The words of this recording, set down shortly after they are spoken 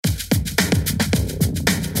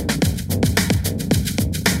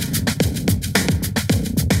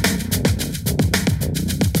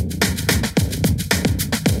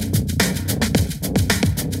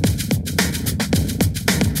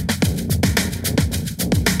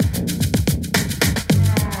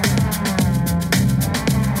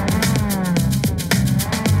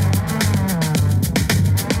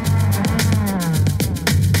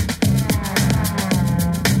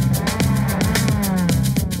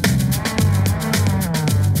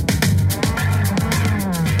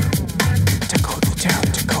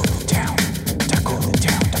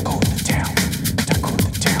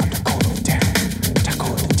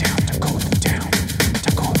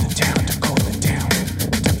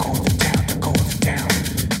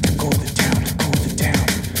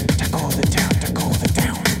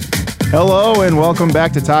Hello and welcome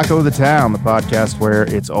back to Taco the Town, the podcast where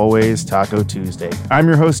it's always Taco Tuesday. I'm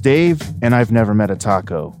your host, Dave, and I've never met a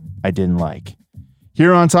taco I didn't like.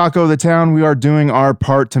 Here on Taco the Town, we are doing our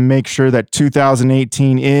part to make sure that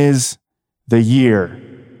 2018 is the year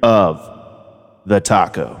of the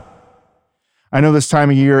taco. I know this time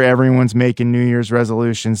of year, everyone's making New Year's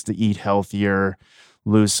resolutions to eat healthier,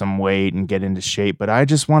 lose some weight, and get into shape, but I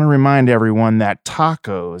just want to remind everyone that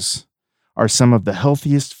tacos are some of the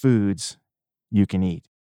healthiest foods you can eat.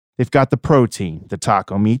 They've got the protein, the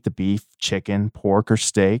taco meat, the beef, chicken, pork, or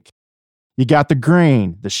steak. You got the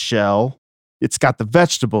grain, the shell. It's got the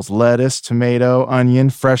vegetables, lettuce, tomato, onion,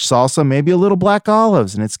 fresh salsa, maybe a little black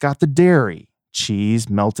olives, and it's got the dairy, cheese,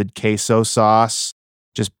 melted queso sauce.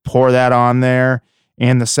 Just pour that on there,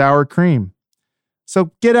 and the sour cream.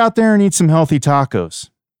 So get out there and eat some healthy tacos.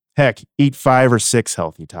 Heck, eat 5 or 6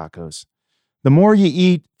 healthy tacos. The more you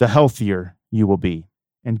eat, the healthier you will be.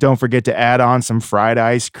 And don't forget to add on some fried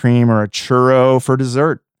ice cream or a churro for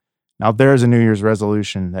dessert. Now there's a New Year's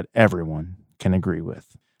resolution that everyone can agree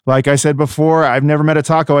with. Like I said before, I've never met a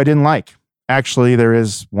taco I didn't like. Actually, there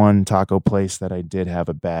is one taco place that I did have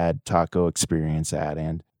a bad taco experience at,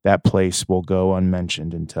 and that place will go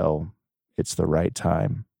unmentioned until it's the right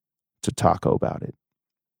time to taco about it.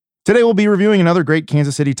 Today, we'll be reviewing another great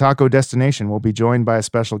Kansas City taco destination. We'll be joined by a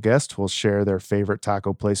special guest who will share their favorite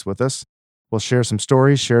taco place with us. We'll share some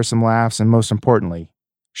stories, share some laughs, and most importantly,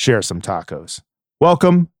 share some tacos.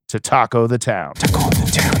 Welcome to Taco the Town. Taco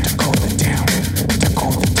the Town, Taco the Town,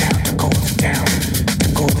 Taco the Town, Taco the Town,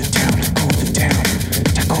 Taco the Town, Taco the Town,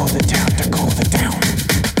 Taco the Town, Taco the Town.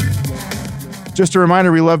 Just a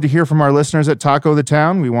reminder, we love to hear from our listeners at Taco the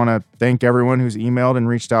Town. We want to thank everyone who's emailed and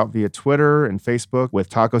reached out via Twitter and Facebook with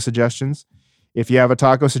taco suggestions. If you have a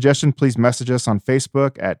taco suggestion, please message us on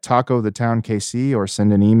Facebook at Taco the Town KC or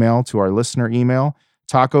send an email to our listener email,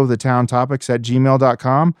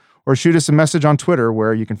 tacothetowntopics@gmail.com, or shoot us a message on Twitter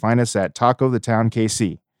where you can find us at Taco the Town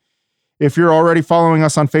KC. If you're already following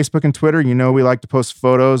us on Facebook and Twitter, you know we like to post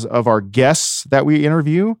photos of our guests that we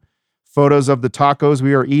interview, photos of the tacos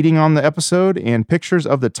we are eating on the episode, and pictures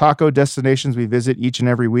of the taco destinations we visit each and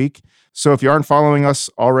every week. So if you aren't following us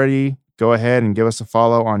already, go ahead and give us a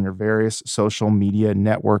follow on your various social media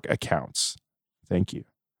network accounts. Thank you.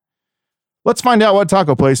 Let's find out what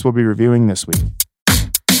taco place we'll be reviewing this week.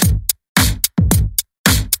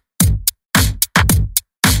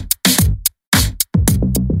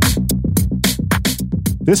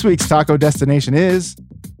 This week's taco destination is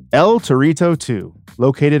El Torito 2,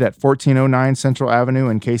 located at 1409 Central Avenue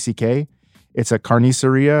in KCK. It's a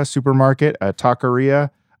carniceria, supermarket, a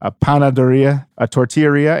taqueria, a panaderia, a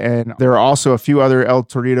tortilleria, and there are also a few other El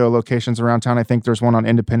Torito locations around town. I think there's one on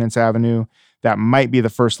Independence Avenue. That might be the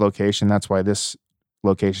first location. That's why this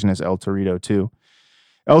location is El Torito 2.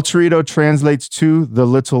 El Torito translates to the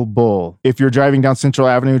little bull. If you're driving down Central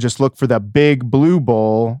Avenue, just look for the big blue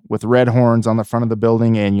bull with red horns on the front of the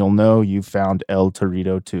building, and you'll know you've found El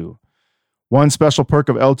Torito 2. One special perk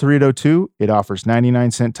of El Torito 2, it offers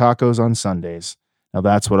 99-cent tacos on Sundays. Now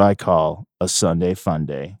that's what I call a Sunday fun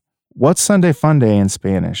day. What's Sunday fun day in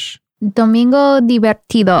Spanish? Domingo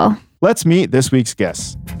divertido. Let's meet this week's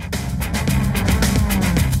guests.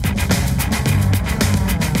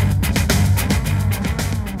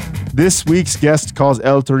 This week's guest calls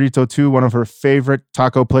El Torito 2 one of her favorite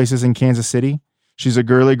taco places in Kansas City. She's a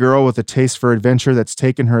girly girl with a taste for adventure that's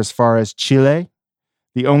taken her as far as Chile.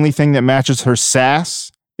 The only thing that matches her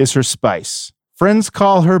sass is her spice. Friends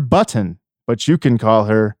call her Button, but you can call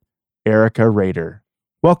her Erica Rader.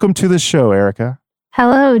 Welcome to the show, Erica.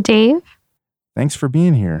 Hello, Dave. Thanks for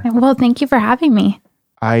being here. Well, thank you for having me.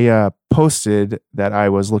 I posted that I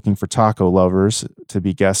was looking for taco lovers to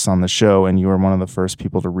be guests on the show, and you were one of the first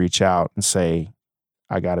people to reach out and say,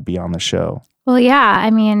 I got to be on the show. Well, yeah.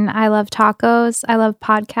 I mean, I love tacos. I love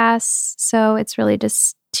podcasts. So it's really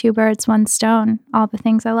just 2 birds, 1 stone, all the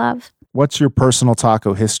things I love. What's your personal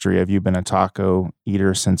taco history? Have you been a taco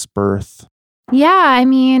eater since birth? Yeah, I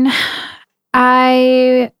mean,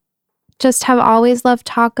 I just have always loved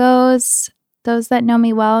tacos. Those that know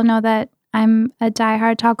me well know that I'm a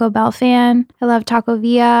diehard Taco Bell fan. I love Taco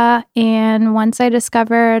Villa. And once I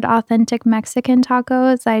discovered authentic Mexican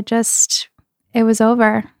tacos, it was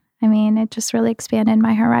over. I mean, it just really expanded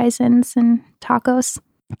my horizons and tacos.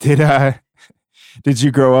 Did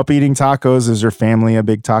you grow up eating tacos? Is your family a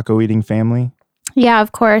big taco eating family? Yeah,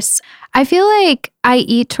 of course. I feel like I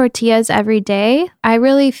eat tortillas every day. I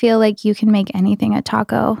really feel like you can make anything a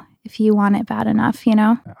taco if you want it bad enough, you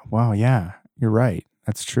know? Wow, yeah, you're right.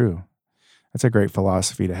 That's true. That's a great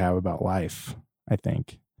philosophy to have about life, I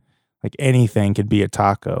think. Like anything could be a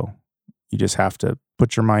taco. you just have to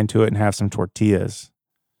put your mind to it and have some tortillas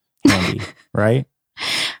handy, right?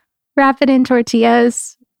 Wrap it in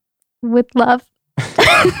tortillas with love.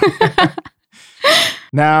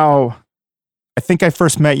 Now, I think I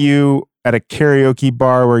first met you at a karaoke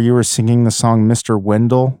bar where you were singing the song Mr.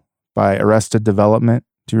 Wendell by Arrested Development.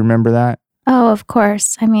 Do you remember that? Oh, of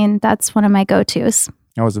course. I mean, that's one of my go-tos.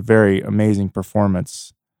 That was a very amazing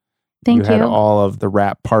performance. Thank you. You had all of the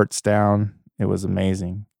rap parts down. It was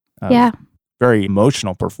amazing. Yeah. Very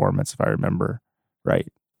emotional performance, if I remember right.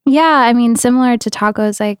 Yeah, I mean, similar to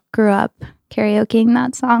Tacos, I grew up karaokeing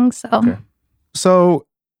that song. So, Okay. So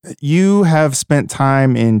you have spent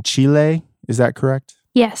time in Chile. Is that correct?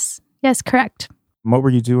 yes, correct. What were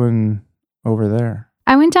you doing over there?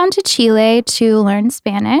 I went down to Chile to learn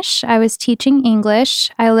Spanish. I was teaching English.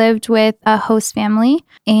 I lived with a host family,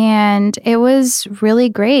 and it was really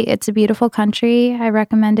great. It's a beautiful country. I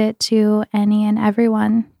recommend it to any and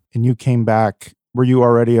everyone. And you came back. Were you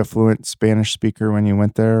already a fluent Spanish speaker when you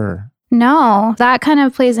went there? Or? No, that kind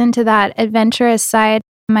of plays into that adventurous side.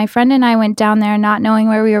 My friend and I went down there not knowing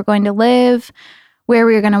where we were going to live, where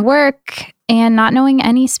we were going to work, and not knowing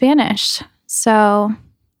any Spanish. So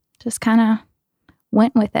just kind of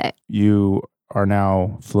went with it. You are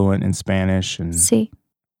now fluent in Spanish and See.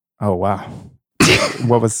 oh wow.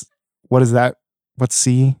 what is that? What's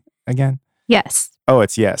C again? Yes. Oh,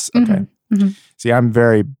 it's yes. Okay. Mhm. See, I'm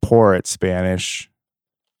very poor at Spanish.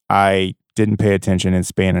 I didn't pay attention in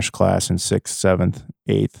Spanish class in 6th, 7th,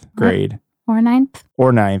 8th grade. Or ninth.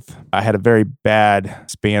 Or 9th. I had a very bad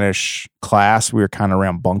Spanish class. We were kind of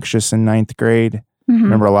rambunctious in 9th grade. Mhm.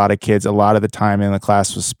 Remember, a lot of kids, a lot of the time in the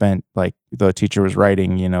class was spent, like the teacher was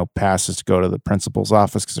writing, passes to go to the principal's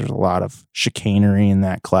office because there's a lot of chicanery in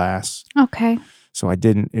that class. Okay. So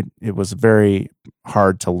it was very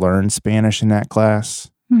hard to learn Spanish in that class.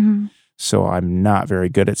 Mhm. So I'm not very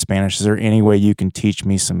good at Spanish. Is there any way you can teach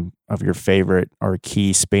me some of your favorite or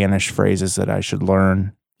key Spanish phrases that I should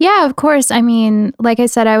learn? Yeah, of course. I mean, like I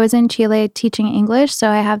said, I was in Chile teaching English, so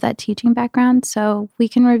I have that teaching background. So we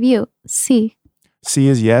can review. Sí. C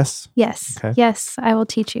is yes. Yes. Okay. Yes, I will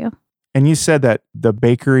teach you. And you said that the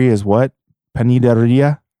bakery is what?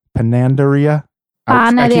 Panaderia? Pananderia? I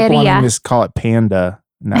keep Panaderia. wanting to just call it panda,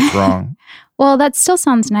 and that's wrong. Well, that still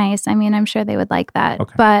sounds nice. I mean, I'm sure they would like that.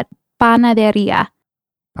 Okay. But panaderia.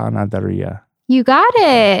 Panaderia. You got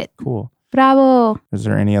it. Cool. Bravo. Is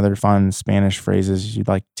there any other fun Spanish phrases you'd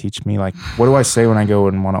like to teach me? Like, what do I say when I go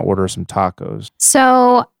and want to order some tacos?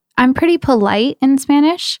 So I'm pretty polite in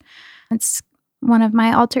Spanish. It's one of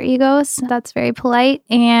my alter egos. That's very polite.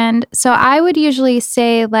 And so I would usually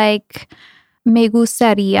say like me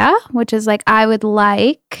gustaría, which is like I would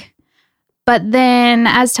like. But then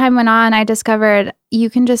as time went on, I discovered you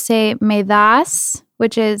can just say me das,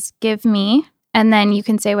 which is give me. And then you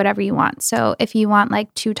can say whatever you want. So if you want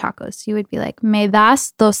like 2 tacos, you would be like me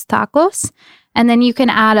das 2 tacos. And then you can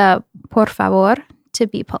add a por favor to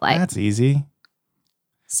be polite. That's easy.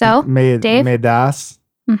 So, Dave? Me das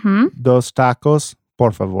dos tacos,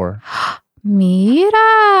 por favor.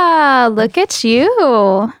 Mira, look at you.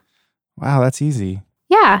 Wow, that's easy.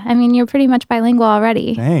 Yeah, I mean, you're pretty much bilingual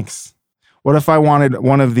already. Thanks. What if I wanted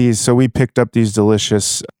one of these? So we picked up these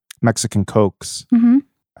delicious Mexican Cokes. hmm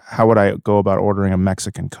How would I go about ordering a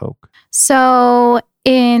Mexican Coke? So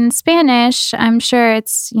in Spanish, I'm sure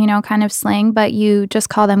it's, kind of slang, but you just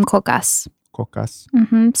call them cocas. Cocas.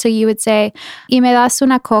 So you would say, y me das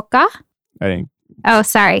una coca? I Oh,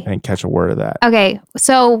 sorry. didn't catch a word of that. Okay,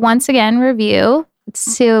 so once again, review.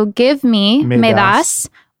 So give me, Me me das. das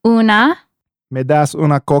una, Me das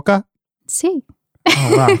una coca? sí.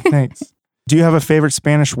 Oh, wow. Thanks. Do you have a favorite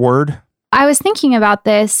Spanish word? I was thinking about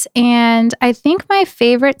this, and I think my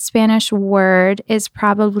favorite Spanish word is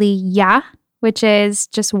probably ya, which is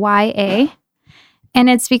just YA. And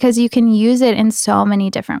it's because you can use it in so many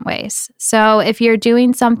different ways. So if you're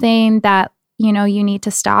doing something that, you need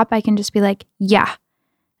to stop, I can just be like, yeah.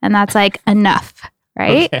 And that's like enough,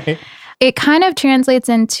 right? Okay. It kind of translates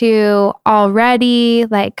into already,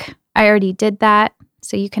 like I already did that.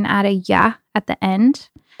 So you can add a ya at the end.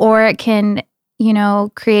 Or it can,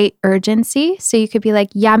 create urgency. So you could be like,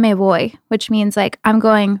 ya me voy, which means like, I'm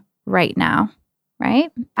going right now,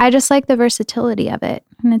 right? I just like the versatility of it.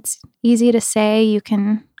 And it's easy to say. You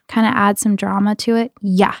can kind of add some drama to it.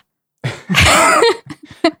 Yeah.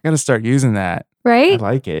 Got to start using that. I Right?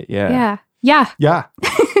 like it. Yeah. Yeah. Yeah. Yeah.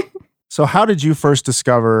 So how did you first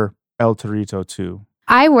discover El Torito 2?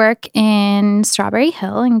 I work in Strawberry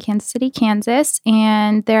Hill in Kansas City, Kansas,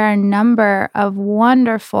 and there are a number of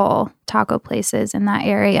wonderful taco places in that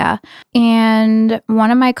area. And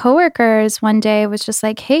one of my coworkers one day was just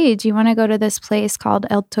like, hey, do you want to go to this place called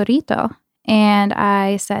El Torito? And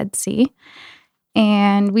I said, sí.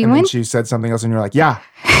 And we And went. then she said something else and you're like, yeah.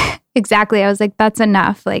 Exactly. I was like, that's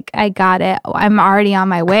enough. Like, I got it. I'm already on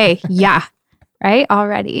my way. Yeah. Right?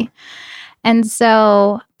 Already. And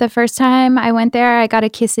so the first time I went there, I got a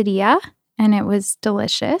quesadilla and it was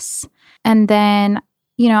delicious. And then,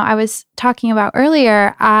 I was talking about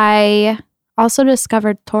earlier, I also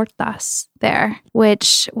discovered tortas there,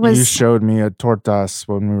 which was... You showed me a tortas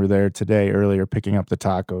when we were there today earlier picking up the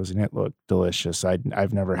tacos and it looked delicious.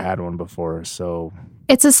 I've never had one before, so...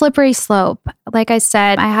 It's a slippery slope. Like I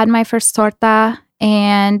said, I had my first torta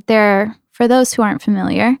and they're, for those who aren't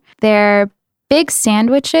familiar, they're big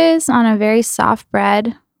sandwiches on a very soft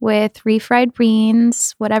bread with refried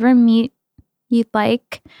beans, whatever meat you'd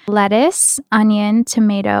like, lettuce, onion,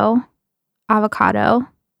 tomato, avocado,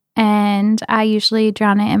 and I usually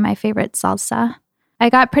drown it in my favorite salsa. I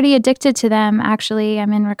got pretty addicted to them, actually.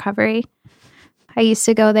 I'm in recovery. I used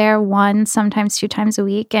to go there 1, sometimes 2 times a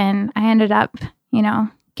week, and I ended up,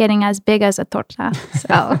 getting as big as a torta.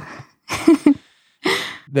 So...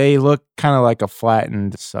 They look kind of like a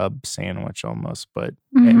flattened sub sandwich almost, but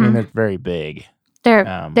I mean, they're very big.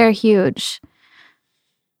 They're huge.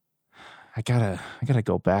 I gotta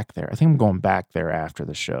go back there. I think I'm going back there after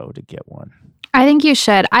the show to get one. I think you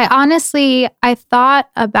should. I thought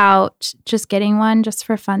about just getting one just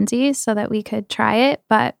for funsies so that we could try it,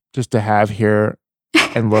 but Just to have here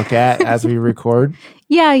and look at as we record.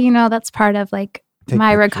 yeah, that's part of like Take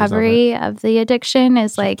my pictures recovery of the addiction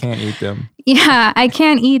is like, Can't eat them. yeah, I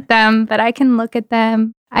can't eat them, but I can look at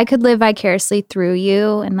them. I could live vicariously through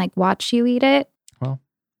you and like watch you eat it. Well,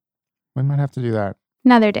 we might have to do that.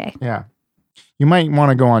 Another day. Yeah. You might want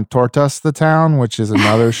to go on Tortas the Town, which is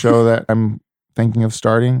another show that I'm thinking of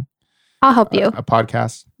starting. I'll help you. A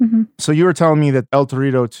podcast. Mhm. So you were telling me that El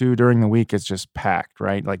Torito too during the week is just packed,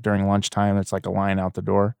 right? Like during lunchtime, it's like a line out the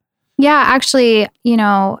door. Yeah, actually,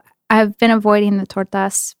 I've been avoiding the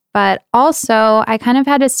tortas, but also I kind of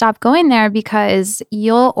had to stop going there because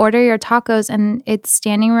you'll order your tacos and it's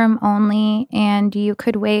standing room only and you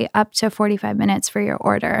could wait up to 45 minutes for your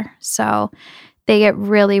order. So they get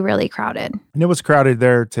really, really crowded. And it was crowded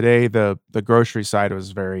there today. The grocery side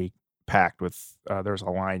was very packed with, there was a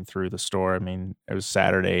line through the store. I mean, it was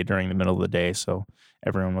Saturday during the middle of the day, so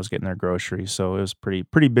everyone was getting their groceries. So it was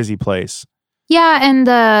pretty busy place. Yeah, and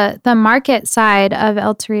the market side of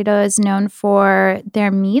El Torito is known for their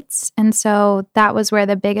meats. And so that was where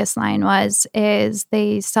the biggest line was, is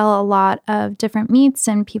they sell a lot of different meats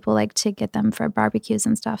and people like to get them for barbecues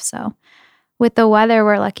and stuff. So with the weather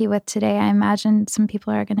we're lucky with today, I imagine some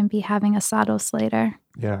people are going to be having asados later.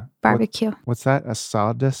 Yeah. Barbecue. What's that?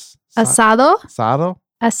 Asados? Asado? Asado?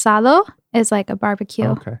 Asado is like a barbecue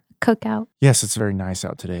Okay. cookout. Yes, it's very nice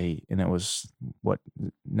out today. And it was,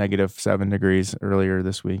 -7 degrees earlier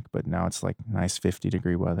this week, but now it's like nice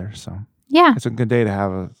 50-degree weather. So Yeah. it's a good day to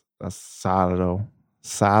have a asado.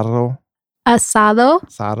 Asado.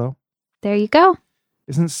 Asado? There you go.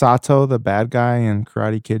 Isn't Sato the bad guy in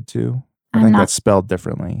Karate Kid too? I I'm think not- that's spelled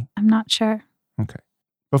differently. I'm not sure. Okay.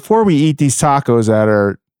 Before we eat these tacos that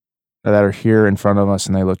are here in front of us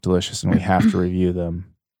and they look delicious and we have to review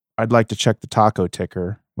them, I'd like to check the taco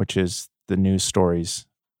ticker, which is the news stories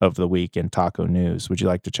of the week in taco news. Would you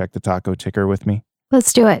like to check the taco ticker with me?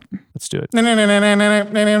 Let's do it. Let's do it.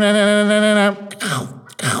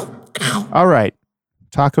 All right.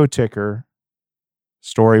 Taco ticker,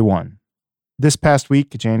 story 1. This past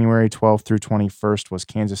week, January 12th through 21st, was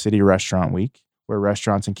Kansas City Restaurant Week, where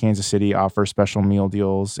restaurants in Kansas City offer special meal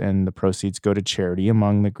deals and the proceeds go to charity.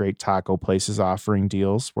 Among the great taco places offering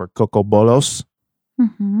deals were Coco Bolos.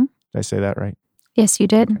 Mm-hmm. Did I say that right? Yes, you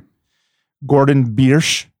did. Gordon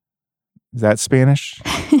Biersch. Is that Spanish?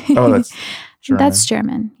 Oh, that's German. That's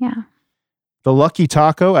German. Yeah. The Lucky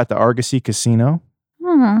Taco at the Argosy Casino.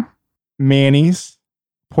 Hmm. Manny's,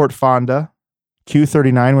 Port Fonda,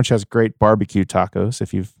 Q39, which has great barbecue tacos.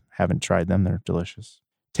 If you haven't tried them, they're delicious.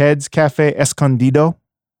 Ted's Cafe Escondido.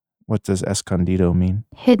 What does Escondido mean?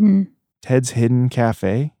 Hidden. Ted's Hidden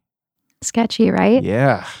Cafe. Sketchy, right?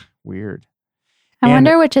 Yeah, weird. I And-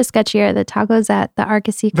 wonder which is sketchier, the tacos at the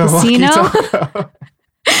Argosy The Lucky Casino Taco.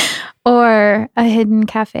 or a hidden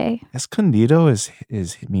cafe. Escondido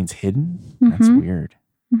means hidden. That's Mhm. weird.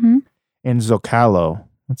 Mm-hmm. And Zocalo.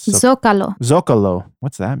 What's Zocalo. Zocalo?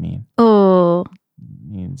 What's that mean? Oh,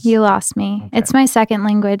 Means you lost me. Okay. It's my second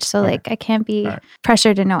language, so Okay. like I can't be All right.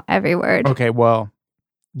 pressured to know every word. Okay, well,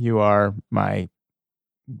 you are my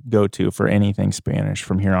go-to for anything Spanish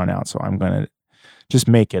from here on out. So I'm going to just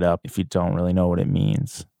make it up if you don't really know what it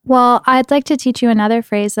means. Well, I'd like to teach you another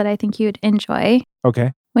phrase that I think you'd enjoy.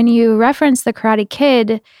 Okay. When you reference the Karate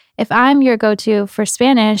Kid, if I'm your go-to for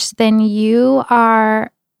Spanish, then you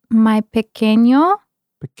are my pequeño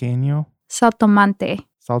Pequeño. saltomante.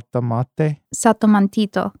 Saltamate.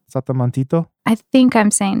 Saltomantito. Saltamantito. I think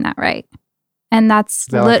I'm saying that right. And that's Is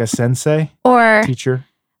that like a sensei or teacher?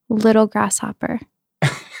 little grasshopper.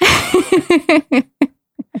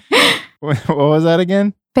 What was that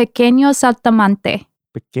again? Pequeño saltamante.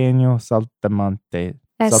 Pequeño saltamante.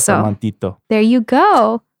 Eso. Saltamantito. There you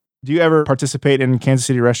go. Do you ever participate in Kansas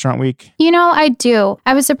City Restaurant Week? You know, I do.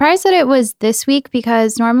 I was surprised that it was this week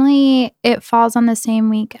because normally it falls on the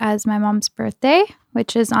same week as my mom's birthday,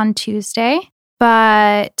 which is on Tuesday.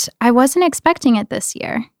 But I wasn't expecting it this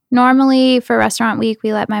year. Normally for Restaurant Week,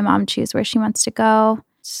 we let my mom choose where she wants to go.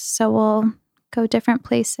 So we'll go different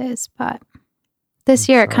places. But this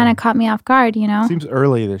year it kind of caught me off guard, you know? Seems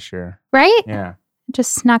early this year. Right? Yeah. It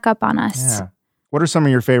just snuck up on us. Yeah. What are some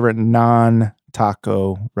of your favorite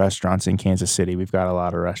non-taco restaurants in Kansas City? We've got a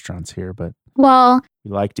lot of restaurants here, but Well,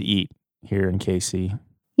 we like to eat here in KC.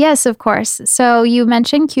 yes, of course. So you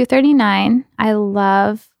mentioned Q39. I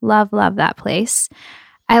love, love, love that place.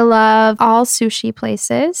 I love all sushi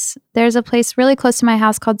places. There's a place really close to my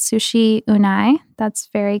house called Sushi Unai. That's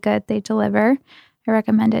very good. They deliver. I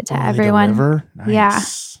recommend it to everyone. They deliver? Nice. Yeah.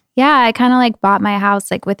 Yeah, I kind of like bought my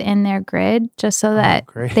house like within their grid just so that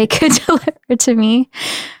great. they could deliver to me.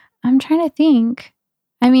 I'm trying to think.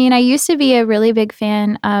 I mean, I used to be a really big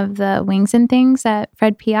fan of the wings and things at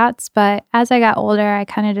Fred Piat's, but as I got older, I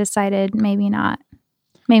kind of decided maybe not.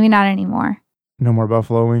 Maybe not anymore. No more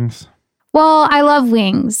buffalo wings? Well, I love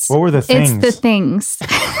wings. What were the things? It's the things.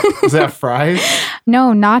 Was that fries?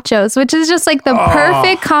 No, nachos, which is just like the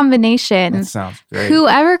perfect combination. That sounds great.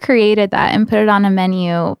 Whoever created that and put it on a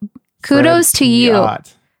menu, kudos Fred to you.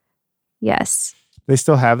 Piat. Yes. They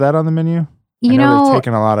still have that on the menu? You I know know, they've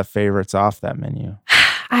taken a lot of favorites off that menu.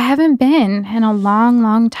 I haven't been in a long,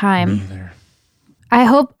 long time. Neither. I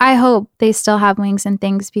hope they still have wings and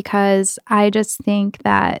things because I just think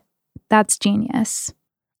that that's genius.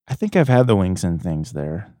 I think I've had the wings and things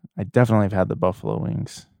there. I definitely have had the buffalo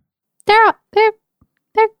wings. They're good.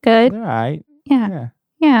 They're all right. Yeah.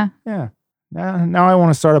 Yeah. Now I want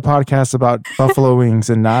to start a podcast about buffalo wings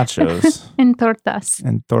and nachos And tortas.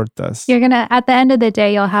 and tortas. You're gonna at the end of the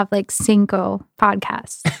day you'll have like 5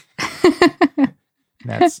 podcasts.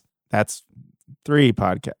 That's 3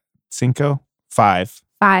 podcasts. 5.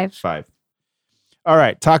 5. All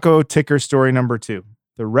right. Taco ticker story number 2.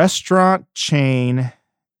 The restaurant chain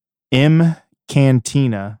M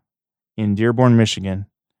Cantina in Dearborn, Michigan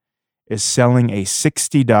is selling a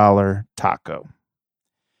 $60 taco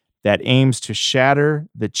that aims to shatter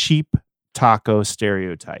the cheap taco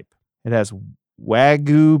stereotype. It has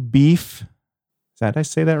Wagyu beef. Did I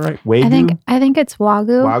say that right? Wagyu? I think it's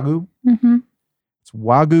Wagyu. Wagyu? Mm-hmm. It's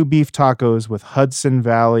Wagyu beef tacos with Hudson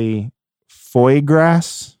Valley foie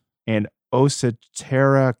gras and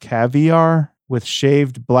Ossetera caviar with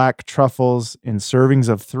shaved black truffles in servings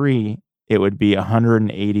of 3. It would be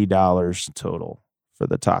 $180 total for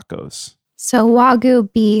the tacos. So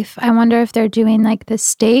Wagyu beef, I wonder if they're doing like the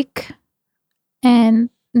steak and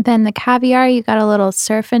then the caviar, you got a little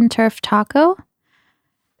surf and turf taco.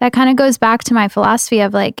 That kind of goes back to my philosophy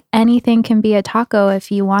of like anything can be a taco if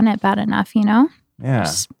you want it bad enough, you know? Yeah.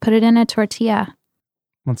 Just put it in a tortilla.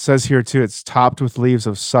 Well, it says here too, it's topped with leaves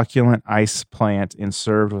of succulent ice plant and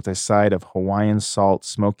served with a side of Hawaiian salt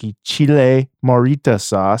smoky chile morita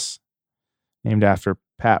sauce named after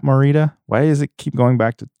Pat Morita. Why does it keep going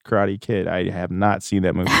back to Karate Kid? I have not seen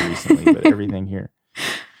that movie recently, but everything here.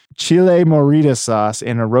 Chile morita sauce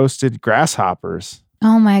and a roasted grasshoppers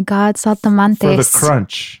Oh my God, saltamontes. for the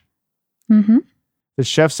crunch. Mm-hmm. The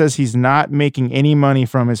chef says he's not making any money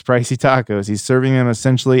from his pricey tacos. He's serving them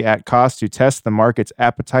essentially at cost to test the market's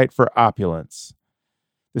appetite for opulence.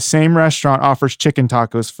 The same restaurant offers chicken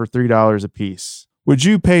tacos for $3 a piece. Would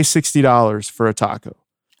you pay $60 for a taco?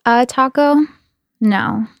 A taco?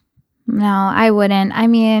 No, I wouldn't. I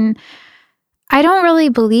mean, I don't really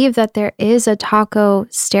believe that there is a taco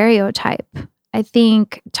stereotype. I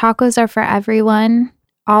think tacos are for everyone,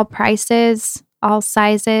 all prices, all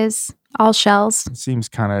sizes, all shells. It seems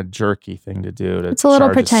kind of jerky thing to do. It's a little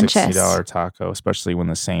charge pretentious. A $60 taco, especially when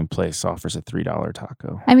the same place offers a $3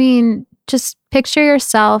 taco. I mean, just picture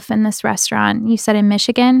yourself in this restaurant. You said in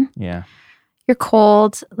Michigan. Yeah. You're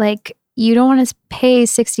cold. Like, you don't want to pay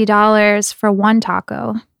 $60 for one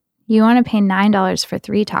taco. You want to pay $9 for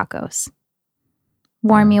 3 tacos.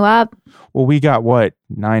 warm you up. Well, we got 9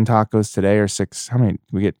 tacos today or 6? How many?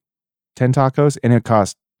 We get 10 tacos, and it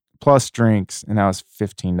cost plus drinks, and that was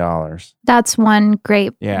 $15. That's one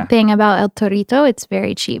great Yeah. thing about El Torito. It's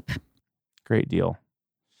very cheap. Great deal.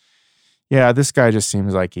 Yeah, this guy just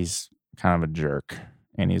seems like he's kind of a jerk.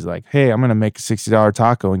 And he's like, hey, I'm going to make a $60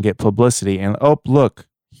 taco and get publicity. And look,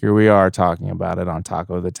 here we are talking about it on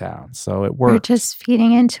Taco the Town. So it worked. We're just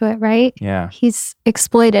feeding into it, right? Yeah. He's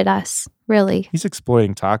exploited us, really. He's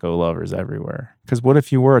exploiting taco lovers everywhere. Because what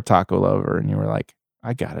if you were a taco lover and you were like,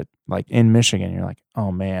 I got it. Like in Michigan, you're like,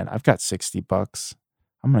 oh man, I've got $60.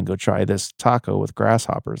 I'm going to go try this taco with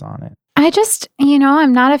grasshoppers on it. I just,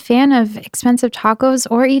 I'm not a fan of expensive tacos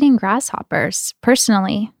or eating grasshoppers,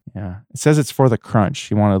 personally. Yeah. It says it's for the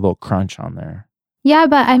crunch. You want a little crunch on there. Yeah,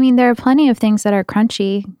 but I mean, there are plenty of things that are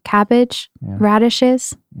crunchy. Cabbage, Yeah.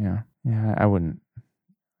 radishes. Yeah. Yeah. I wouldn't.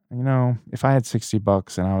 If I had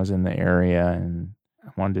 $60 and I was in the area and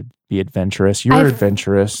I wanted to be adventurous, you're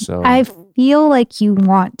adventurous. So I feel like you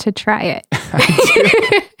want to try it.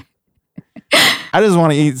 I just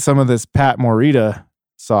want to eat some of this Pat Morita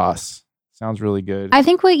sauce. Sounds really good. I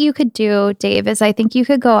think what you could do, Dave, is I think you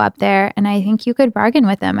could go up there and I think you could bargain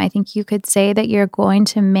with them. I think you could say that you're going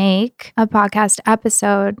to make a podcast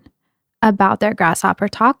episode about their grasshopper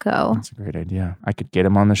taco. That's a great idea. I could get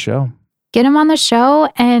him on the show. Get him on the show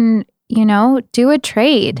and, do a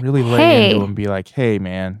trade. Really lay into him and be like, hey,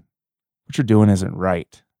 man, what you're doing isn't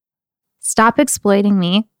right. Stop exploiting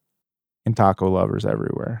me And taco lovers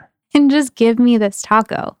everywhere. and just give me this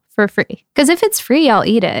taco for free. Because if it's free, I'll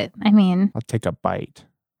eat it. I mean, I'll take a bite.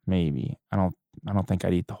 Maybe. I don't think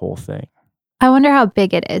I'd eat the whole thing. I wonder how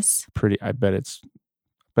big it is. I bet it's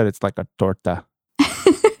like a torta.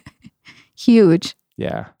 Huge.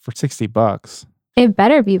 Yeah. For $60. It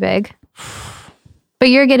better be big. But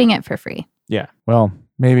you're getting it for free. Yeah. Well,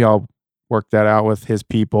 maybe I'll work that out with his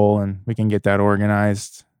people and we can get that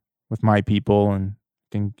organized with my people and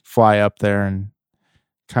can fly up there and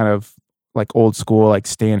kind of like old school, like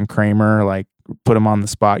Stan Kramer, like put him on the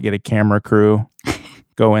spot, get a camera crew,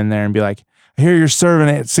 go in there and be like, I hear you're serving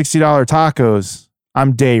it $60 tacos.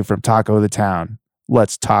 I'm Dave from Taco the Town.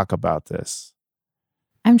 Let's talk about this.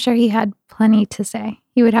 I'm sure he had plenty to say.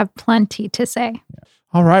 He would have plenty to say.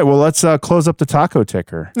 All right. Well, let's close up the taco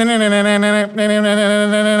ticker.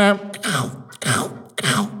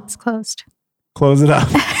 It's closed. Close it up.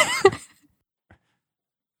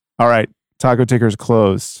 All right. Taco ticker's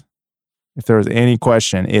closed. If there was any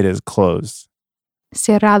question, it is closed.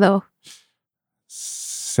 Cerrado.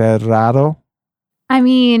 Cerrado. I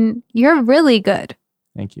mean, you're really good.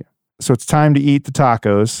 Thank you. So it's time to eat the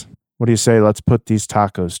tacos. What do you say? Let's put these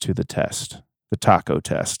tacos to the test. The taco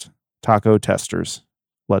test. Taco testers.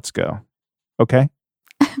 Let's go. Okay?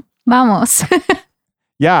 Vamos.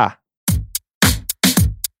 Yeah.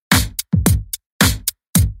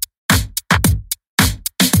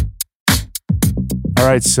 All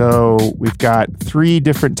right, so we've got 3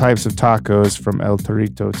 different types of tacos from El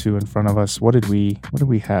Torito 2 in front of us. What do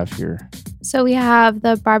we have here? So we have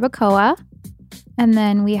the barbacoa, and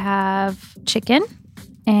then we have chicken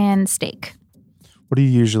and steak. What do you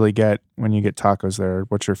usually get when you get tacos there?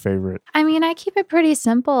 What's your favorite? I mean, I keep it pretty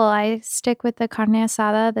simple. I stick with the carne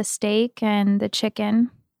asada, the steak, and the chicken.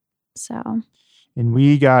 So, And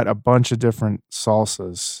we got a bunch of different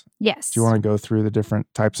salsas. yes. Do you want to go through the different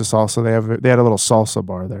types of salsa? They had a little salsa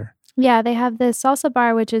bar there. Yeah, they have the salsa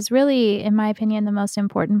bar, which is really, in my opinion, the most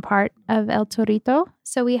important part of El Torito.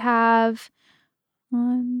 So we have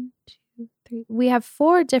 1, 2, 3. We have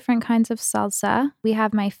 4 different kinds of salsa. We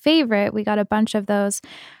have my favorite. We got a bunch of those,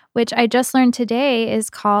 which I just learned today is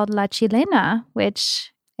called La Chilena,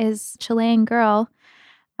 which is Chilean girl.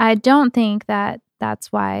 I don't think that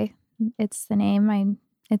that's why it's the name.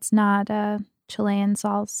 It's not a Chilean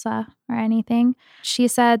salsa or anything. She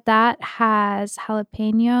said that has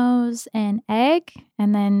jalapenos and egg,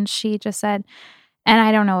 and then she just said, and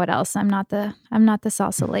I don't know what else. I'm not the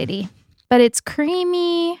salsa lady, but it's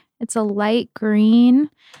creamy. It's a light green,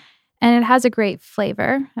 and it has a great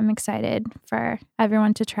flavor. I'm excited for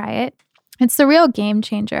everyone to try it. It's the real game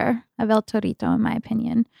changer of El Torito, in my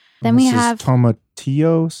opinion. Then we have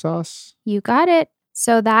tomatillo sauce. You got it.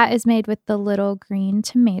 So that is made with the little green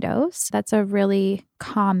tomatoes. That's a really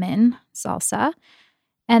common salsa.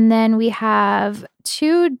 And then we have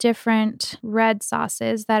 2 different red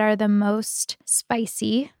sauces that are the most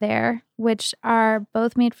spicy there, which are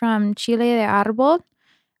both made from chile de árbol,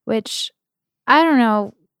 which I don't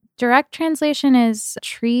know. Direct translation is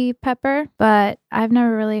tree pepper, but I've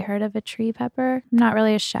never really heard of a tree pepper. I'm not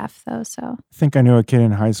really a chef though, so. I think I knew a kid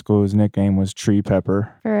in high school whose nickname was Tree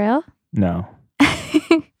Pepper. For real? No.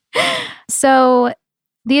 So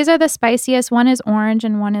These are the spiciest. One is orange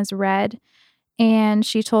and one is red. And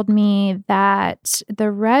she told me that the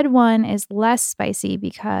red one is less spicy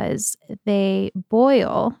because they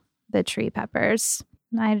boil the tree peppers.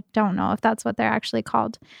 I don't know if that's what they're actually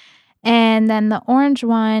called. And then the orange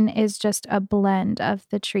one is just a blend of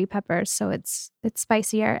the tree peppers, so it's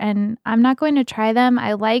spicier. And I'm not going to try them.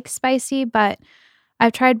 I like spicy, but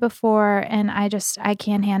I've tried before and I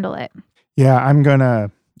can't handle it. Yeah, I'm gonna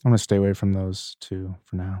stay away from those two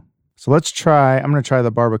for now. So I'm gonna try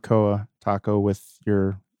the barbacoa taco with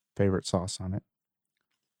your favorite sauce on it.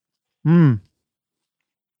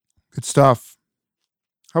 Good stuff.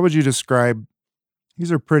 How would you describe,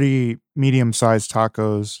 these are pretty medium-sized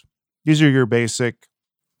tacos. These are your basic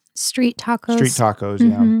Street tacos.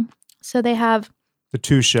 Yeah. Mhm. So they have The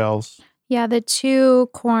 2 shells. the 2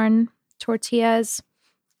 corn tortillas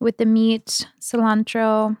with the meat,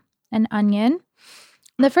 cilantro, and onion.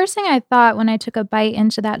 The first thing I thought when I took a bite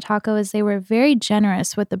into that taco is they were very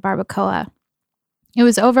generous with the barbacoa. It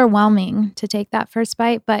was overwhelming to take that first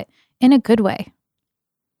bite, but in a good way.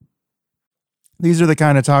 These are the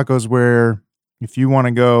kind of tacos where if you want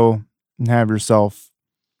to go and have yourself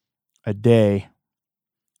a day,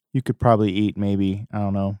 you could probably eat maybe,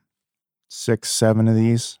 6, 7 of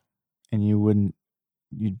these, and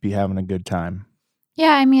you'd be having a good time.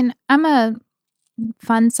 Yeah, I mean, I'm a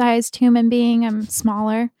fun-sized human being. I'm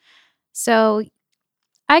smaller. So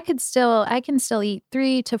I can still eat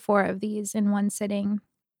 3 to 4 of these in one sitting.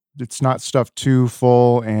 It's not stuffed too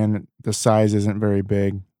full and the size isn't very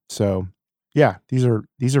big. So yeah, these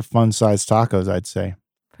are fun-sized tacos, I'd say.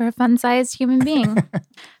 For a fun-sized human being.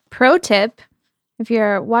 Pro tip, if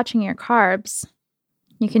you're watching your carbs,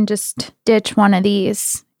 you can just ditch one of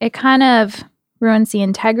these. It kind of ruins the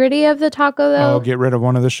integrity of the taco, though. Oh, get rid of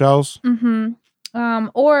one of the shells? Mm-hmm.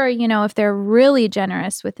 Or, if they're really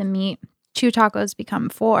generous with the meat, 2 tacos become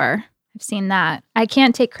 4. I've seen that. I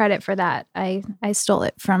can't take credit for that. I stole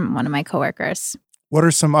it from one of my coworkers. What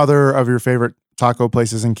are some other of your favorite taco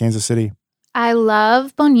places in Kansas City? I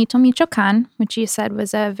love Bonito Michoacan, which you said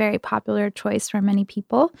was a very popular choice for many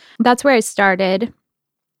people. That's where I started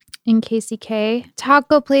in KCK.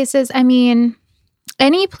 Taco places, I mean,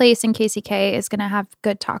 any place in KCK is going to have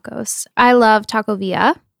good tacos. I love Taco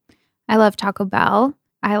Villa. I love Taco Bell.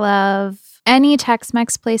 I love any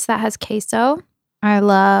Tex-Mex place that has queso.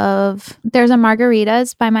 There's a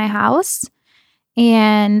Margaritas by my house,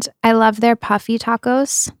 and I love their puffy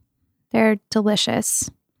tacos. They're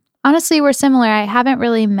delicious. Honestly, we're similar. I haven't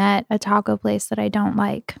really met a taco place that I don't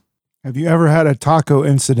like. Have you ever had a taco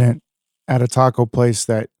incident at a taco place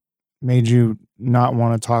that made you not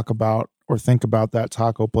want to talk about or think about that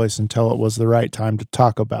taco place until it was the right time to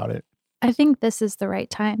talk about it? I think this is the right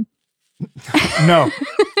time. No,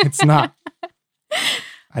 it's not.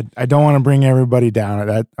 I don't want to bring everybody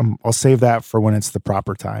down. I'll save that for when it's the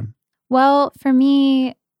proper time. Well, for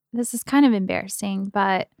me, this is kind of embarrassing,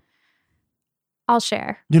 but I'll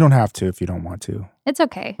share. You don't have to if you don't want to. It's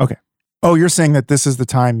okay. Okay. Oh, you're saying that this is the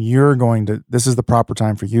time this is the proper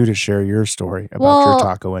time for you to share your story about your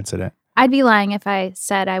taco incident. I'd be lying if I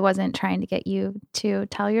said I wasn't trying to get you to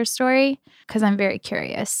tell your story because I'm very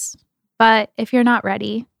curious. But if you're not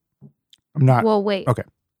ready, I'm not. We'll wait. Okay.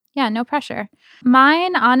 Yeah, no pressure.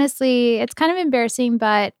 Mine, honestly, it's kind of embarrassing,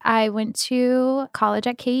 but I went to college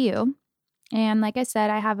at KU. And like I said,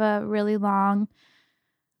 I have a really long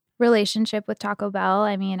relationship with Taco Bell.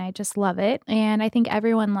 I mean, I just love it. And I think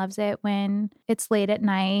everyone loves it when it's late at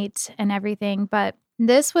night and everything. But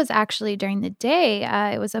this was actually during the day.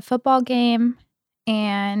 It was a football game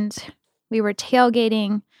and we were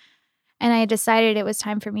tailgating. And I decided it was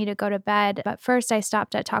time for me to go to bed. But first I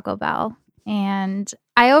stopped at Taco Bell and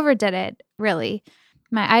I overdid it, really.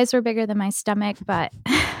 My eyes were bigger than my stomach, but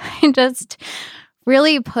I just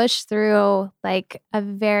really pushed through like a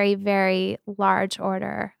very, very large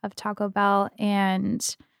order of Taco Bell.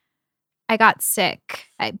 And I got sick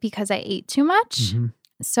because I ate too much. Mm-hmm.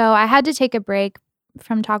 So I had to take a break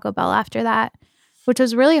from Taco Bell after that, which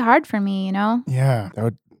was really hard for me, Yeah,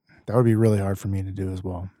 that would be really hard for me to do as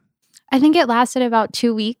well. I think it lasted about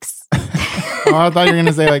 2 weeks. Oh, I thought you were going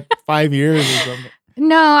to say like 5 years or something.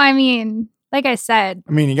 No, I mean, like I said.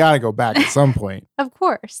 I mean, you got to go back at some point. Of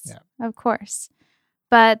course. Yeah. Of course.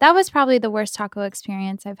 But that was probably the worst taco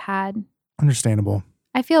experience I've had. Understandable.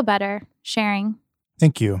 I feel better sharing.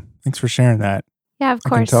 Thank you. Thanks for sharing that. Yeah, of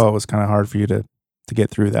course. I can tell it was kind of hard for you to get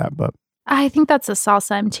through that, but I think that's the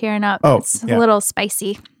salsa I'm tearing up. Oh, it's a little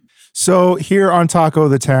spicy. So here on Taco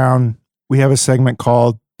the Town, we have a segment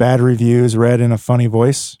called Bad Reviews Read in a Funny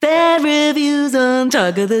Voice. Bad reviews on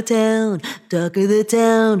Taco the Town, Taco the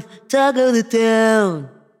Town, Taco the Town,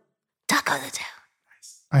 Taco the Town.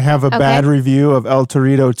 I have a bad review of El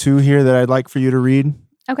Torito 2 here that I'd like for you to read.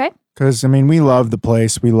 Okay. Because, I mean, we love the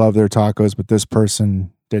place. We love their tacos, but this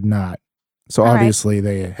person did not. So All obviously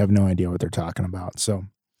they have no idea what they're talking about. So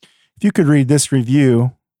if you could read this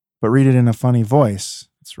review, but read it in a funny voice,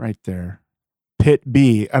 it's right there. Pit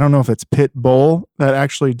B. I don't know if it's Pit Bull that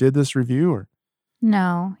actually did this review or.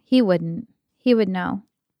 No, he wouldn't. He would know.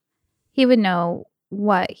 He would know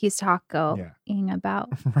what he's talking about.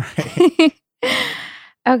 Right.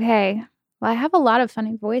 Okay. Well, I have a lot of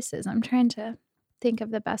funny voices. I'm trying to think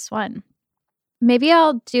of the best one. Maybe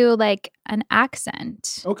I'll do like an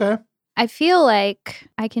accent. Okay. I feel like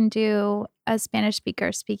I can do a Spanish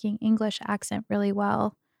speaker speaking English accent really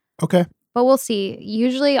well, Okay. but we'll see.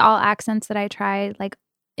 Usually all accents that I try like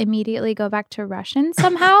immediately go back to Russian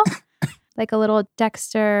somehow, like a little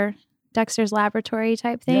Dexter's Laboratory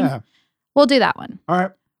type thing. Yeah. We'll do that one. All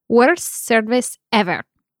right. Worst service ever.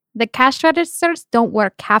 The cash registers don't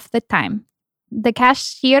work half the time. The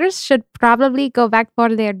cashiers should probably go back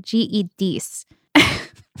for their GEDs.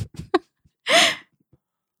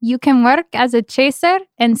 You can work as a chaser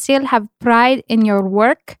and still have pride in your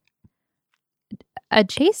work. A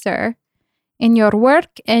chaser in your work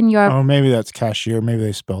and your... Oh, maybe that's cashier. Maybe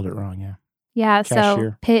they spelled it wrong. Yeah. Yeah, so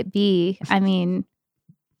Cashier. Pit B, I mean,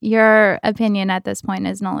 your opinion at this point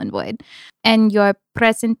is null and void. And your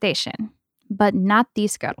presentation, but not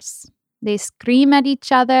these girls. They scream at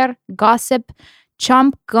each other, gossip,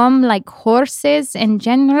 chomp gum like horses, and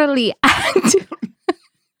generally act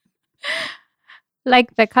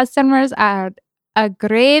like the customers are a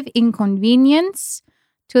grave inconvenience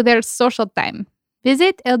to their social time.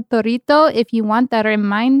 Visit El Torito if you want a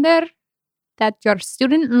reminder that your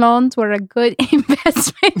student loans were a good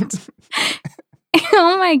investment.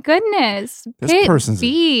 Oh my goodness. This Pit person's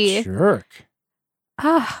B. a jerk.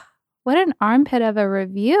 Ah, what an armpit of a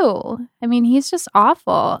review. I mean, he's just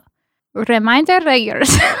awful. Reminder that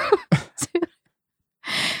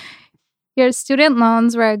your student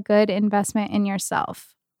loans were a good investment in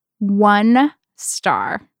yourself. 1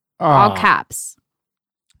 star. All Ah, caps.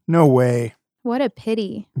 no way. What a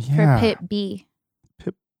pity Yeah. for Pit B.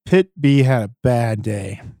 Pit B had a bad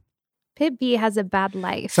day. Pit B has a bad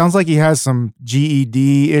life. Sounds like he has some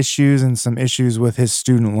GED issues and some issues with his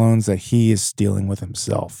student loans that he is dealing with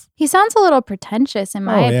himself. He sounds a little pretentious in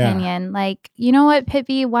my Oh, yeah. opinion. Like, you know what, Pit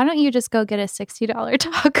B, why don't you just go get a $60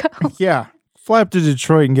 taco? Yeah. Fly up to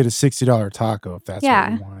Detroit and get a $60 taco if that's Yeah.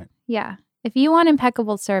 what you want. Yeah. If you want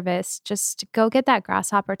impeccable service, just go get that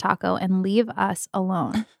grasshopper taco and leave us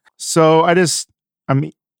alone. So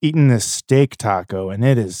I'm eating this steak taco and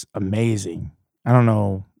it is amazing. I don't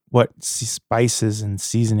know what spices and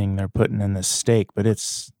seasoning they're putting in this steak, but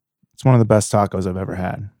it's one of the best tacos I've ever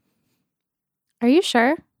had. Are you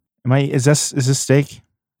sure? Is this steak?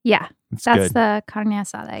 Yeah. It's That's good. the carne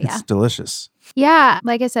asada. Yeah. It's delicious. Yeah.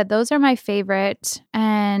 Like I said, those are my favorite.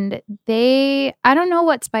 And I don't know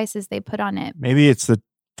what spices they put on it. Maybe it's the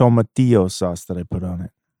tomatillo sauce that I put on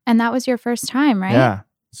it. And that was your first time, right? Yeah,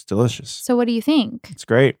 it's delicious. So what do you think? It's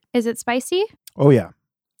great. Is it spicy? Oh yeah,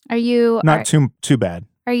 Are you not too bad.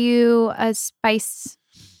 Are you a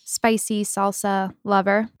spicy salsa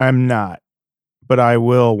lover? I'm not, but I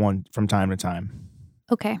will one from time to time.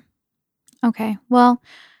 Okay. Well,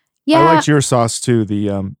 yeah. I liked your sauce too,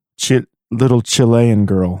 the little Chilean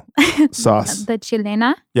girl sauce. The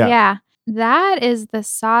chilena. Yeah. Yeah. That is the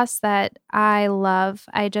sauce that I love.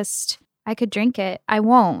 I could drink it. I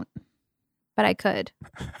won't, but I could.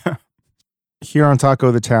 Here on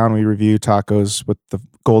Taco the Town, we review tacos with the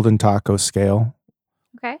Golden Taco Scale.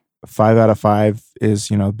 Okay. 5 out of 5 is,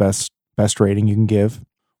 best rating you can give.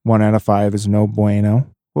 1 out of 5 is no bueno.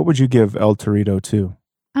 What would you give El Torito to?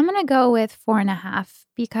 I'm going to go with 4.5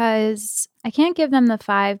 because I can't give them the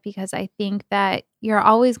 5 because I think that you're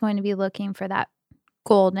always going to be looking for that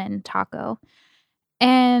golden taco.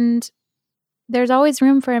 And there's always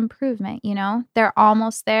room for improvement, They're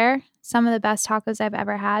almost there. Some of the best tacos I've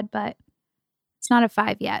ever had, but it's not a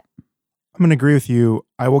 5 yet. I'm going to agree with you.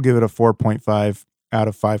 I will give it a 4.5 out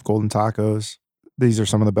of 5 golden tacos. These are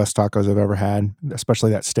some of the best tacos I've ever had,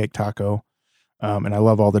 especially that steak taco. And I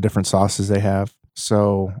love all the different sauces they have.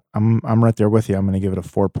 So I'm right there with you. I'm going to give it a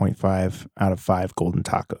 4.5 out of 5 golden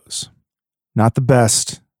tacos. Not the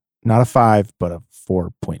best, not a 5, but a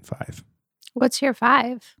 4.5. What's your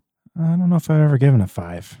 5? I don't know if I've ever given a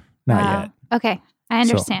 5. Not yet. Okay. I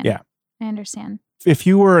understand. So, yeah. I understand. If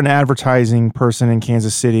you were an advertising person in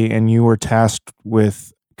Kansas City and you were tasked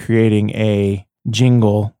with creating a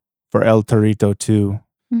jingle for El Torito 2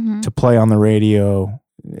 Mm-hmm. to play on the radio,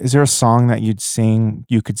 is there a song that you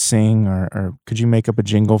could sing, or could you make up a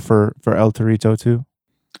jingle for El Torito 2?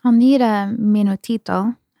 I'll need a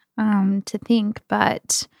minutito. to think,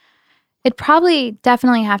 but it'd probably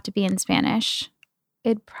definitely have to be in Spanish.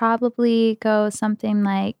 It'd probably go something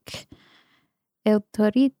like El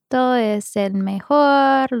Torito es el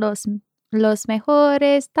mejor, los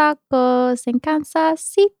mejores tacos en Kansas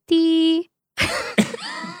City.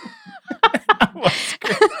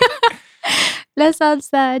 La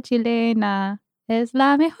salsa chilena es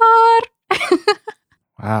la mejor.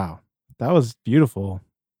 Wow. That was beautiful.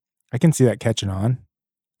 I can see that catching on.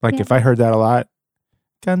 Like Yeah. if I heard that a lot,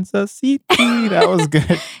 Kansas City, that was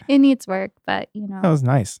good. It needs work, but you know. That was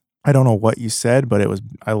nice. I don't know what you said, but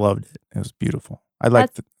I loved it. It was beautiful. I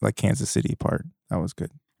liked the Kansas City part. That was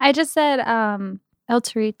good. I just said El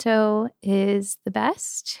Torito is the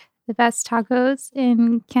best tacos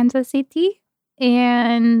in Kansas City,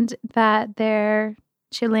 and that their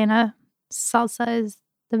Chilena salsa is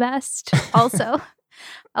the best also.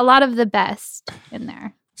 A lot of the best in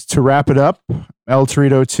there. To wrap it up, El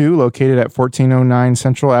Torito 2, located at 1409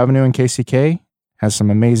 Central Avenue in KCK, has some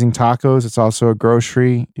amazing tacos. It's also a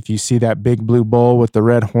grocery. If you see that big blue bowl with the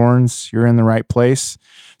red horns, you're in the right place.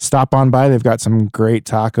 Stop on by. They've got some great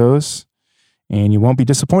tacos, and you won't be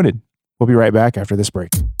disappointed. We'll be right back after this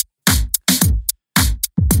break.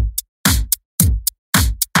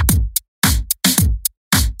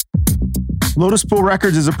 Lotus Pool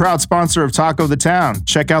Records is a proud sponsor of Taco the Town.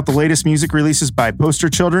 Check out the latest music releases by Poster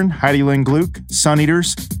Children, Heidi Lynn Gluck, Sun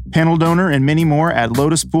Eaters, Panel Donor, and many more at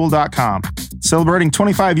lotuspool.com. Celebrating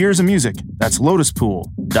 25 years of music. That's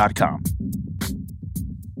lotuspool.com.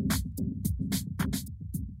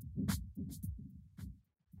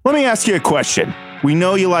 Let me ask you a question. We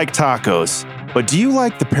know you like tacos, but do you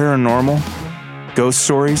like the paranormal? Ghost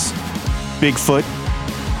stories? Bigfoot?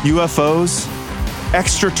 UFOs?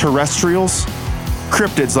 Extraterrestrials?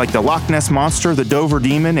 Cryptids like the Loch Ness Monster, the Dover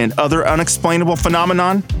Demon, and other unexplainable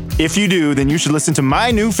phenomenon? If you do, then you should listen to my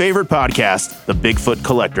new favorite podcast, The Bigfoot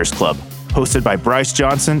Collectors Club, hosted by Bryce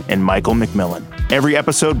Johnson and Michael McMillan. Every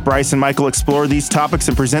episode, Bryce and Michael explore these topics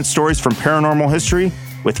and present stories from paranormal history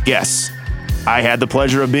with guests. I had the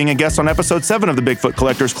pleasure of being a guest on episode 7 of the Bigfoot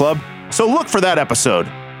Collectors Club, so look for that episode.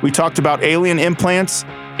 We talked about alien implants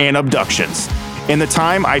and abductions, and the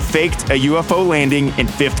time I faked a UFO landing in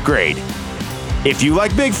 5th grade. If you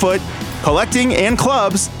like Bigfoot, collecting, and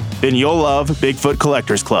clubs, then you'll love Bigfoot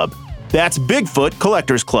Collectors Club. That's Bigfoot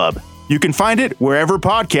Collectors Club. You can find it wherever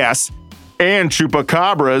podcasts and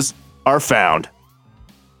chupacabras are found.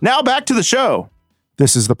 Now back to the show.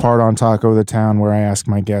 This is the part on Taco the Town where I ask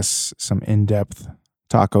my guests some in-depth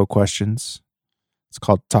taco questions. It's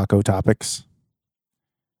called Taco Topics.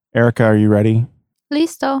 Erica, are you ready?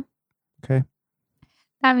 Listo. Okay.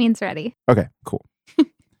 That means ready. Okay, cool.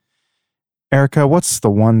 Erica, what's the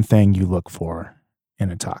one thing you look for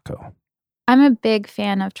in a taco? I'm a big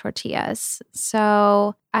fan of tortillas.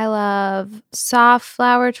 So I love soft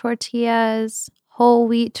flour tortillas, whole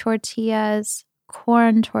wheat tortillas,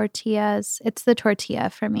 corn tortillas. It's the tortilla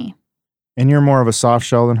for me. And you're more of a soft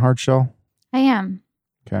shell than hard shell? I am.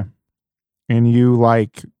 Okay. And you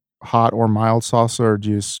like hot or mild salsa, or do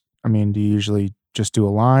you usually just do a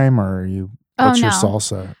lime, or what's your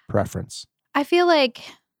salsa preference? I feel like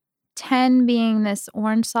 10 being this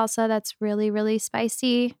orange salsa that's really, really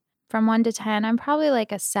spicy. From 1 to 10, I'm probably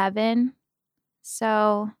like a 7.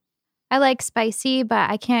 So I like spicy, but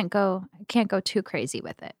I can't go too crazy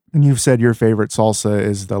with it. And you've said your favorite salsa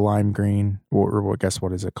is the lime green, or guess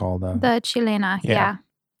what is it called? The Chilena. Yeah.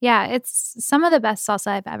 Yeah, it's some of the best salsa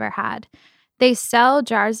I've ever had. They sell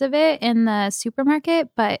jars of it in the supermarket,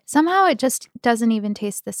 but somehow it just doesn't even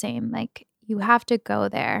taste the same. Like you have to go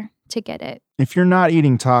there to get it. If you're not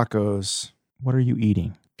eating tacos, what are you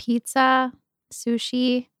eating? Pizza,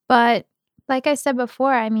 sushi. But like I said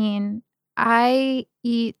before, I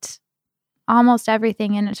eat almost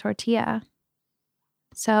everything in a tortilla.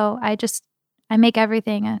 So I make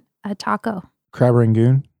everything a taco. Crab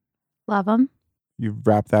rangoon? Love them. You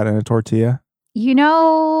wrap that in a tortilla?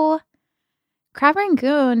 Crab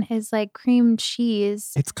rangoon is like cream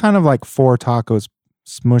cheese. It's kind of like 4 tacos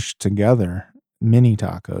smushed together, mini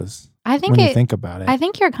tacos. I think when you think about it. I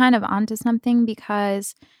think you're kind of onto something,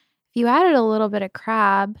 because if you added a little bit of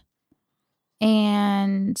crab,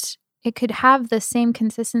 and it could have the same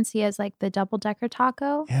consistency as like the double-decker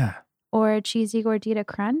taco, Yeah. or a cheesy gordita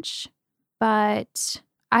crunch. But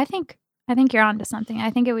I think you're onto something.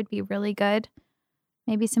 I think it would be really good.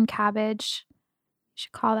 Maybe some cabbage. You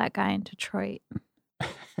should call that guy in Detroit.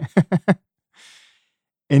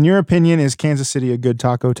 In your opinion, is Kansas City a good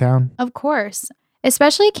taco town? Of course.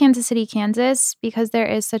 Especially Kansas City, Kansas, because there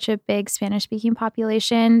is such a big Spanish-speaking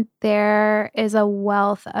population. There is a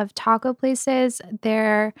wealth of taco places.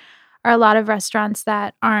 There are a lot of restaurants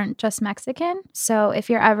that aren't just Mexican. So if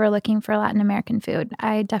you're ever looking for Latin American food,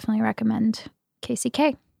 I definitely recommend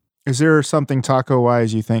KCK. Is there something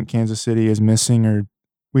taco-wise you think Kansas City is missing, or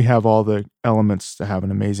we have all the elements to have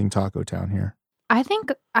an amazing taco town here? I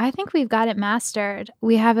think we've got it mastered.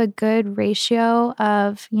 We have a good ratio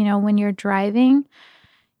of, when you're driving,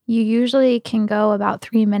 you usually can go about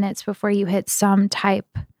 3 minutes before you hit some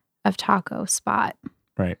type of taco spot.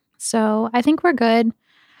 Right. So I think we're good.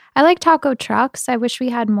 I like taco trucks. I wish we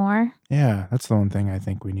had more. Yeah, that's the one thing I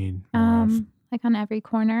think we need more of. Like on every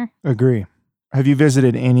corner. Agree. Have you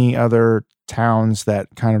visited any other towns that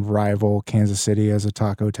kind of rival Kansas City as a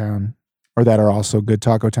taco town, or that are also good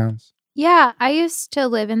taco towns? Yeah, I used to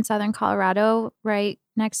live in southern Colorado, right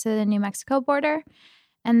next to the New Mexico border.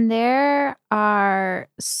 And there are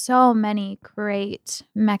so many great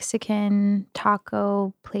Mexican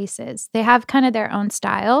taco places. They have kind of their own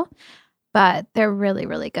style, but they're really,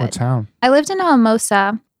 really good. What town? I lived in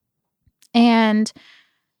Hermosa, and,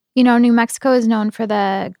 New Mexico is known for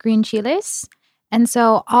the green chiles. And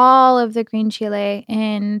so all of the green chile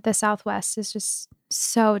in the Southwest is just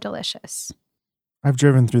so delicious. I've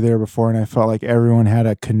driven through there before, and I felt like everyone had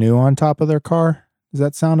a canoe on top of their car. Does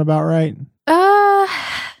that sound about right?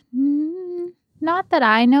 Not that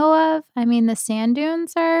I know of. I mean, the sand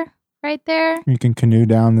dunes are right there. You can canoe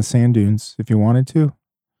down the sand dunes if you wanted to.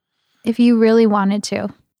 If you really wanted to.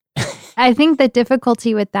 I think the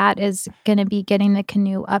difficulty with that is going to be getting the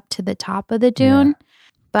canoe up to the top of the dune. Yeah.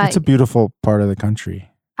 But it's a beautiful part of the country.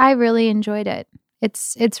 I really enjoyed it.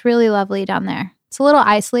 It's really lovely down there. It's a little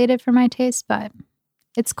isolated for my taste, but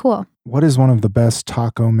it's cool. What is one of the best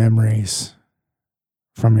taco memories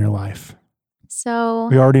from your life? So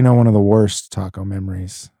we already know one of the worst taco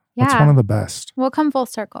memories. Yeah. What's one of the best? We'll come full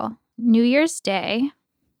circle. New Year's Day,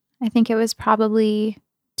 I think it was probably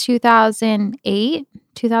 2008,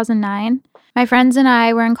 2009. My friends and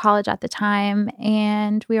I were in college at the time,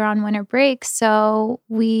 and we were on winter break. So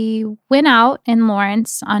we went out in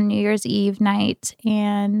Lawrence on New Year's Eve night.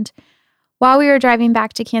 And while we were driving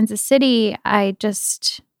back to Kansas City, I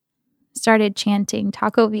just started chanting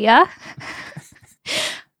Taco Villa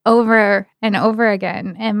over and over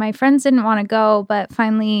again. And my friends didn't want to go, but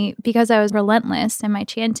finally, because I was relentless in my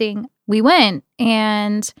chanting, we went.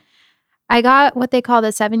 And I got what they call the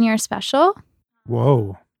 7-year special.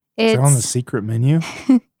 Whoa. Is that on the secret menu?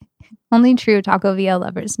 Only true Taco Villa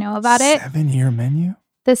lovers know about it. 7-year menu?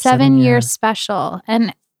 The 7-year special.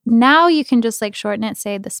 And now you can just shorten it,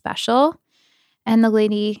 say the special. And the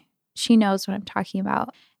lady, she knows what I'm talking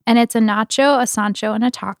about. And it's a nacho, a Sancho, and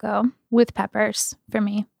a taco with peppers for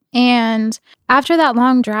me. And after that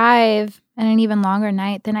long drive and an even longer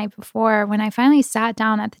night the night before, when I finally sat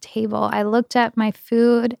down at the table, I looked at my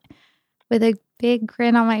food with a big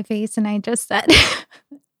grin on my face, and I just said,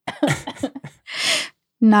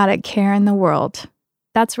 not a care in the world.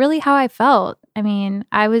 That's really how I felt. I mean,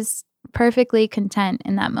 I was perfectly content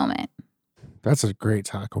in that moment. That's a great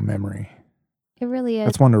taco memory. It really is.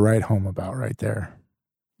 That's one to write home about right there.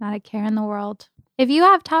 Not a care in the world. If you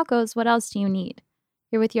have tacos, what else do you need?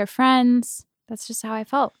 You're with your friends. That's just how I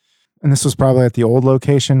felt. And this was probably at the old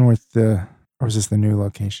location or was this the new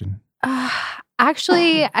location?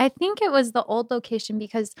 Actually, I think it was the old location,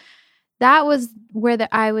 because that was where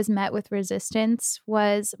I was met with resistance.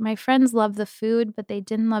 Was my friends loved the food, but they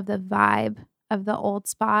didn't love the vibe of the old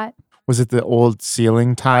spot. Was it the old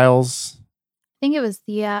ceiling tiles? I think it was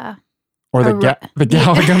the or the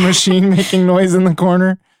Galaga machine making noise in the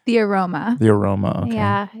corner? The aroma. The aroma, okay.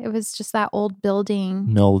 Yeah, it was just that old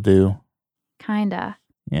building. Mildew. Kinda.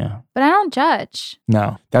 Yeah. But I don't judge.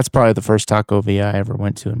 No, that's probably the first Taco Villa I ever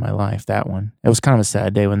went to in my life, that one. It was kind of a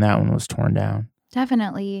sad day when that one was torn down.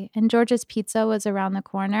 Definitely. And George's Pizza was around the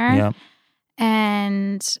corner. Yep.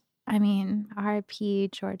 And I mean, R.I.P.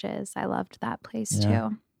 George's. I loved that place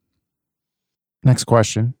too. Next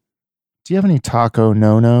question. Do you have any taco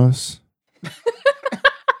no-nos?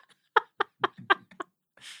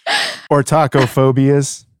 Or taco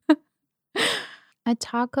phobias? A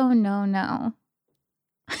taco no-no.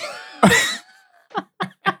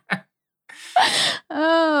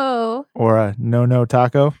 Oh. Or a no-no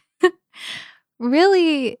taco?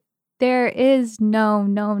 Really, there is no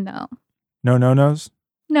no-no. No no-nos?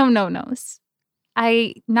 No no-nos.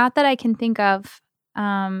 Not that I can think of.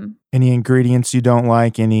 Any ingredients you don't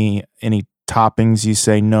like? Any toppings you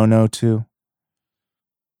say no to?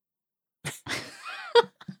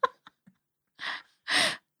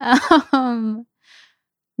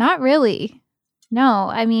 Not really. No,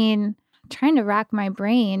 I mean, I'm trying to rack my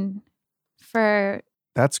brain for.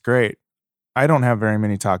 That's great. I don't have very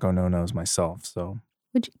many taco no-nos myself, so.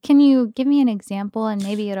 Can you give me an example and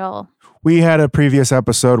maybe it'll... We had a previous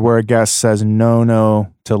episode where a guest says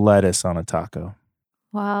no to lettuce on a taco.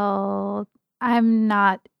 Well, I'm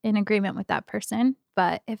not in agreement with that person,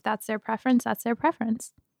 but if that's their preference, that's their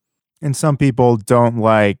preference. And some people don't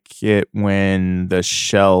like it when the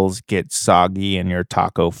shells get soggy and your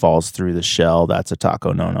taco falls through the shell. That's a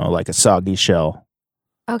taco no, like a soggy shell.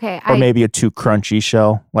 Okay. Or maybe a too crunchy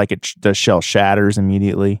shell, like the shell shatters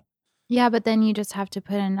immediately. Yeah, but then you just have to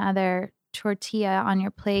put another tortilla on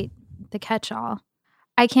your plate, the catch-all.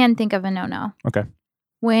 I can think of a no. Okay.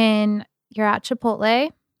 When you're at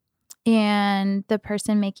Chipotle and the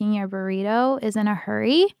person making your burrito is in a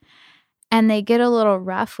hurry and they get a little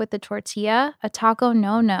rough with the tortilla, a taco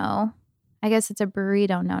no, I guess it's a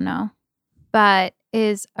burrito no, but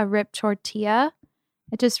is a ripped tortilla.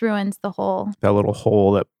 It just ruins the whole... That little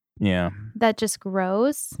hole that just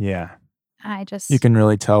grows. Yeah. You can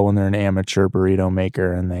really tell when they're an amateur burrito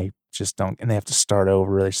maker and they just don't, and they have to start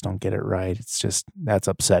over. They just don't get it right. It's just, that's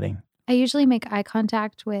upsetting. I usually make eye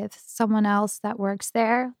contact with someone else that works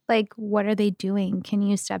there. Like, what are they doing? Can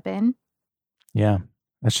you step in? Yeah.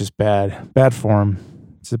 That's just bad form.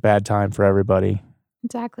 It's a bad time for everybody.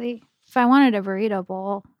 Exactly. If I wanted a burrito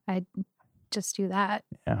bowl, I'd just do that.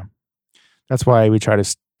 Yeah. That's why we try to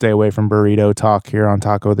stay away from burrito talk here on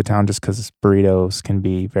Taco the Town, just because burritos can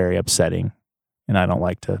be very upsetting. And I don't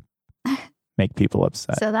like to make people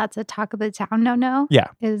upset. So that's a Taco the Town no? Yeah.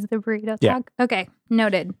 Is the burrito Yeah. talk? Okay.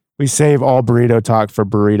 Noted. We save all burrito talk for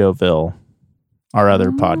Burritoville, our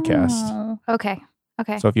other podcast. Okay.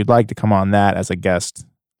 So if you'd like to come on that as a guest,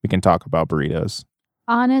 we can talk about burritos.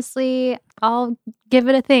 Honestly, I'll give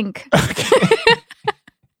it a think. Okay.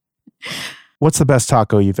 What's the best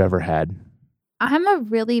taco you've ever had? I'm a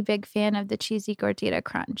really big fan of the cheesy gordita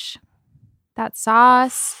crunch. That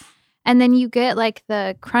sauce. And then you get like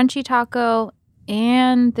the crunchy taco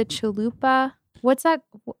and the chalupa. What's that?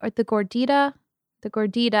 The gordita? The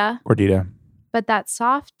gordita. Gordita. But that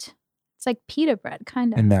soft, it's like pita bread,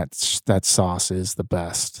 kind of. And that sauce is the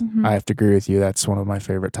best. Mhm. I have to agree with you. That's one of my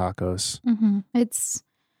favorite tacos. Mm-hmm. It's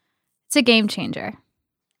a game changer.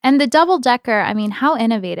 And the double decker, I mean, how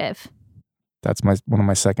innovative. That's one of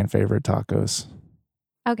my second favorite tacos.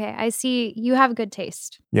 Okay, I see you have good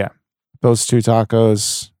taste. Yeah. Those two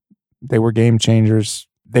tacos, they were game changers.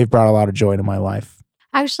 They've brought a lot of joy to my life.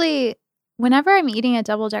 Actually, whenever I'm eating a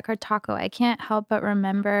double decker taco, I can't help but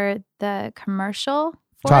remember the commercial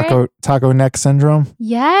for it. Taco neck syndrome.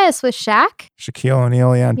 Yes, with Shaq. Shaquille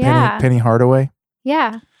O'Neal, and Yeah. Penny Hardaway.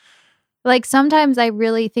 Yeah. Like sometimes I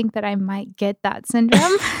really think that I might get that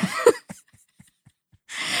syndrome.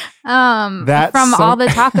 From all the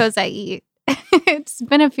tacos I eat. It's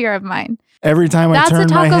been a fear of mine. Every time I turn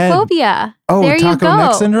my head. That's a tacophobia. Oh, there you taco go.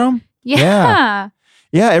 neck syndrome? Yeah.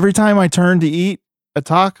 Yeah, every time I turn to eat a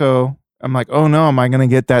taco, I'm like, oh no, am I going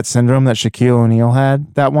to get that syndrome that Shaquille O'Neal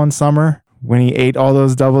had that one summer when he ate all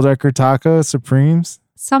those double-decker taco Supremes?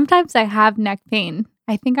 Sometimes I have neck pain.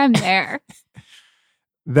 I think I'm there.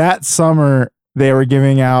 That summer, they were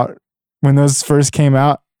giving out, when those first came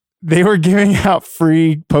out, they were giving out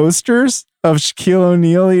free posters of Shaquille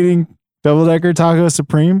O'Neal eating double-decker taco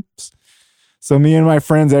Supremes. So me and my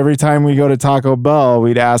friends, every time we go to Taco Bell,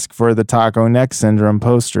 we'd ask for the taco neck syndrome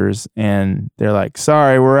posters. And they're like,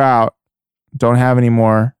 sorry, we're out. Don't have any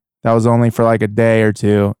more. That was only for like a day or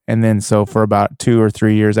two. And then so for about 2 or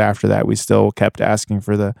 3 years after that, we still kept asking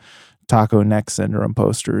for the taco neck syndrome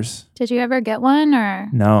posters. Did you ever get one or?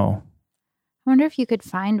 No. I wonder if you could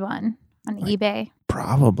find one on eBay.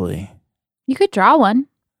 Probably. You could draw one.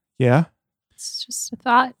 Yeah. It's just a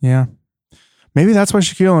thought. Yeah. Maybe that's why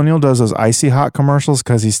Shaquille O'Neal does those icy hot commercials,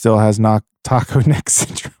 because he still has taco neck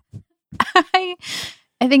syndrome. I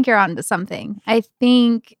think you're onto something. I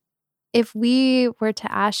think if we were to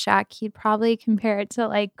ask Shaq, he'd probably compare it to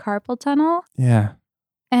like carpal tunnel. Yeah.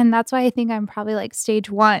 And that's why I think I'm probably like stage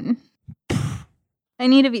 1. I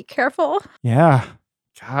need to be careful. Yeah.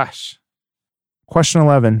 Gosh. Question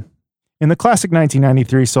 11. In the classic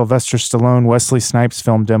 1993 Sylvester Stallone Wesley Snipes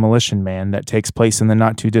film Demolition Man that takes place in the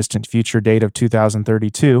not-too-distant future date of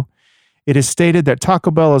 2032, it is stated that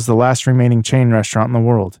Taco Bell is the last remaining chain restaurant in the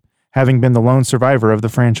world, having been the lone survivor of the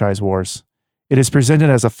franchise wars. It is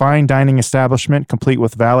presented as a fine dining establishment complete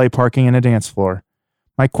with valet parking and a dance floor.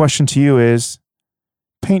 My question to you is,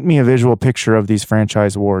 paint me a visual picture of these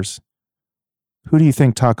franchise wars. Who do you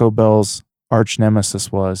think Taco Bell's arch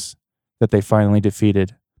nemesis was that they finally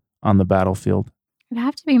defeated on the battlefield? It'd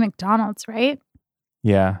have to be McDonald's, right?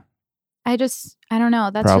 Yeah. I don't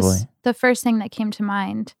know. That's Probably. just the first thing that came to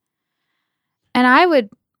mind. And I would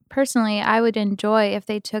enjoy if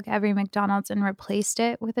they took every McDonald's and replaced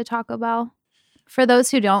it with a Taco Bell For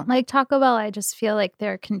those who don't like Taco Bell, I just feel like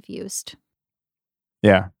they're confused.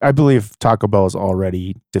 Yeah. I believe Taco Bell has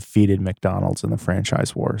already defeated McDonald's in the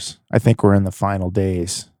franchise wars. I think we're in the final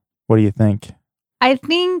days. What do you think? I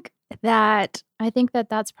think that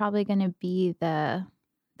that's probably going to be the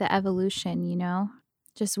evolution, you know,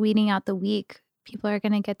 just weeding out the weak. People are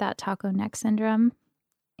going to get that taco neck syndrome,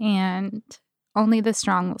 and only the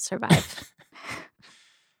strong will survive.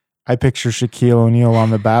 I picture Shaquille O'Neal on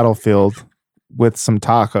the battlefield with some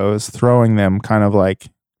tacos, throwing them kind of like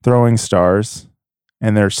throwing stars,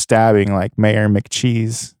 and they're stabbing like Mayor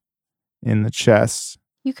McCheese in the chest.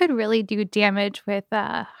 You could really do damage with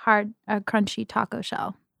a crunchy taco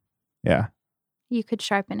shell. Yeah. You could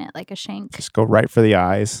sharpen it like a shank. Just go right for the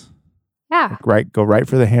eyes. Yeah. Go right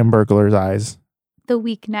for the Hamburglar's eyes. The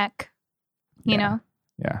weak neck, you know?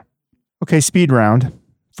 Yeah. Okay, speed round.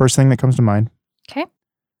 First thing that comes to mind. Okay.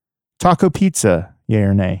 Taco pizza, yay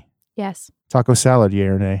or nay? Yes. Taco salad, yay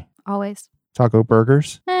or nay? Always. Taco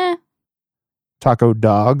burgers? Taco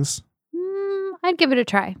dogs? I'd give it a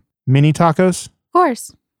try. Mini tacos? Of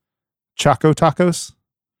course. Choco tacos?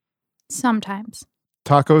 Sometimes.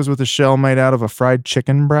 Tacos with a shell made out of a fried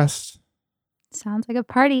chicken breast? Sounds like a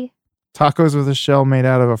party. Tacos with a shell made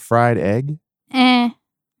out of a fried egg?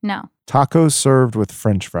 No. Tacos served with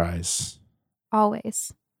French fries.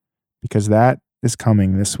 Always. Because that is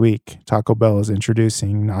coming this week. Taco Bell is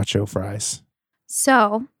introducing nacho fries.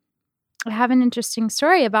 So, I have an interesting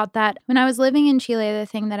story about that. When I was living in Chile, the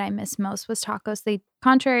thing that I missed most was tacos.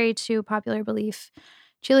 Contrary to popular belief,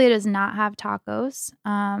 Chile does not have tacos.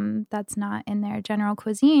 That's not in their general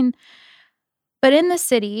cuisine. But in the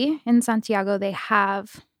city, in Santiago, they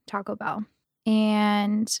have Taco Bell.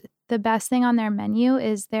 And the best thing on their menu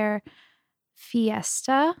is their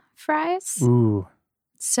Fiesta fries. Ooh.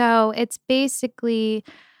 So it's basically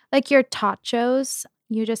like your tachos.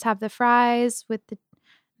 You just have the fries with the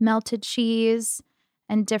melted cheese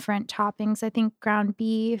and different toppings. I think ground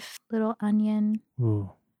beef, little onion.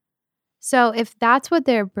 Ooh. So if that's what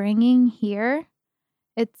they're bringing here,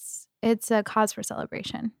 it's a cause for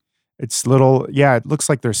celebration. It's little, it looks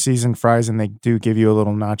like they're seasoned fries, and they do give you a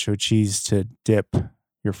little nacho cheese to dip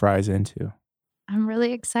your fries into. I'm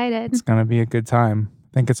really excited. It's going to be a good time.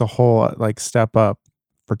 I think it's a whole step up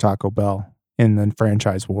for Taco Bell in the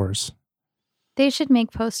franchise wars. They should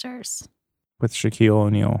make posters. With Shaquille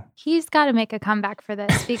O'Neal. He's got to make a comeback for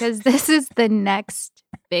this because this is the next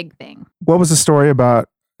big thing. What was the story about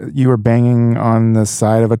you were banging on the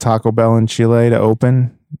side of a Taco Bell in Chile to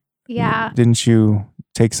open? Yeah. Didn't you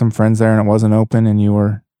take some friends there and it wasn't open and you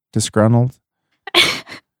were disgruntled?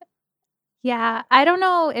 Yeah. I don't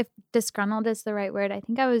know if disgruntled is the right word. I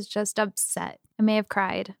think I was just upset. I may have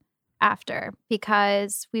cried after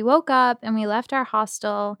because we woke up and we left our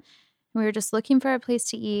hostel. We were just looking for a place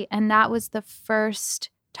to eat. And that was the first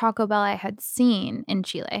Taco Bell I had seen in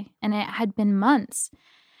Chile. And it had been months.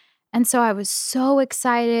 And so I was so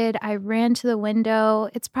excited. I ran to the window.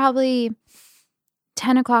 It's probably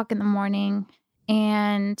 10 o'clock in the morning.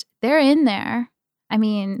 And they're in there. I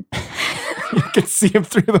mean, you could see them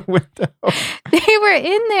through the window. They were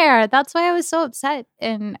in there. That's why I was so upset.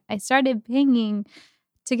 And I started banging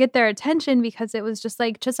to get their attention because it was just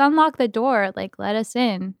like, just unlock the door. Like, let us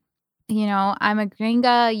in. You know, I'm a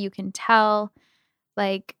gringa. You can tell.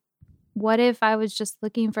 Like, what if I was just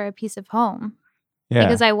looking for a piece of home? Yeah.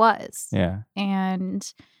 Because I was. Yeah. And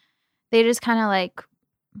they just kind of like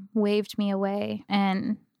waved me away.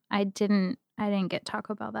 And I didn't get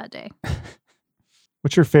Taco Bell that day.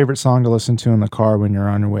 What's your favorite song to listen to in the car when you're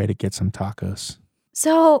on your way to get some tacos?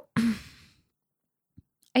 So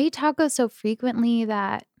I eat tacos so frequently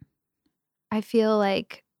that I feel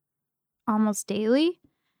like almost daily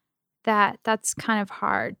that's kind of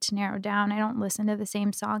hard to narrow down. I don't listen to the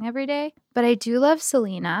same song every day, but I do love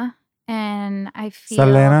Selena, and I feel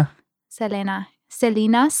Selena.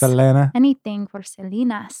 Anything for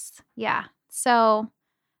Selenas. Yeah. So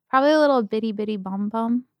probably a little bitty bitty bum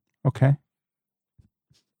bum. Okay.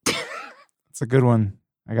 It's a good one.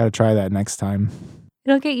 I got to try that next time.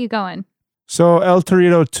 It'll get you going. So El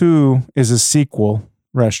Torito 2 is a sequel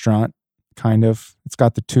restaurant, kind of. It's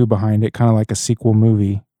got the 2 behind it, kind of like a sequel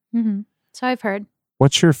movie. Mm-hmm. So I've heard.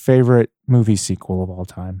 What's your favorite movie sequel of all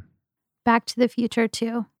time? Back to the Future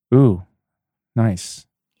 2. Ooh, nice.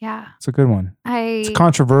 Yeah. It's a good one. It's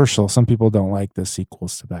controversial. Some people don't like the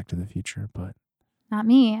sequels to Back to the Future, but... Not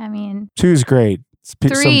me. I mean... 2's great.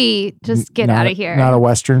 3, just get out of here. Not a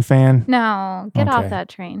Western fan? No, get off that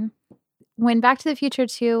train. When Back to the Future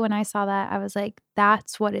 2, when I saw that, I was like,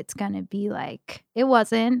 that's what it's going to be like. It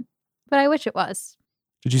wasn't, but I wish it was.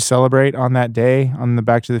 Did you celebrate on that day, on the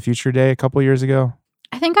Back to the Future day a couple years ago?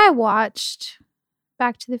 I think I watched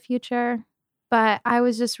Back to the Future. But I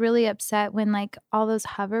was just really upset when like all those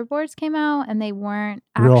hoverboards came out and they weren't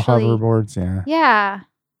Real actually hoverboards, yeah. Yeah.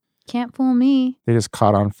 Can't fool me. They just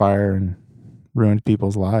caught on fire and ruined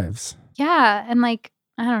people's lives. Yeah. And like,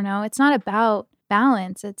 I don't know, it's not about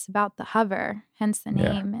balance. It's about the hover, hence the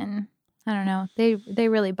Yeah. name. And I don't know. They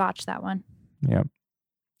really botched that one. Yep.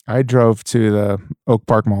 I drove to the Oak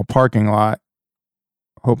Park Mall parking lot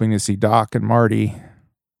hoping to see Doc and Marty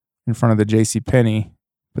in front of the JCPenney.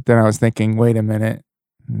 But then I was thinking, wait a minute,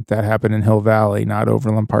 that happened in Hill Valley, not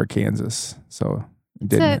Overland Park, Kansas. So it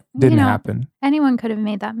didn't happen. Anyone could have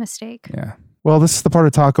made that mistake. Yeah. Well, this is the part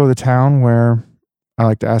of Taco the Town where I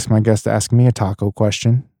like to ask my guests to ask me a taco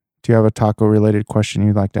question. Do you have a taco related question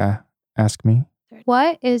you'd like to ask me?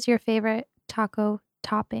 What is your favorite taco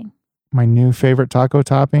topping? My new favorite taco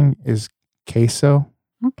topping is queso.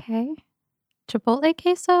 Okay. Chipotle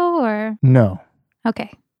queso or? No.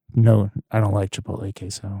 Okay. No, I don't like Chipotle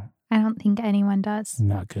queso. I don't think anyone does.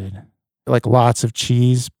 Not good. Like lots of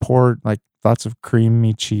cheese poured, like lots of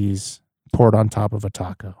creamy cheese poured on top of a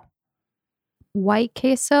taco. White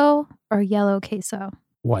queso or yellow queso?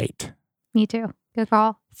 White. Me too. Good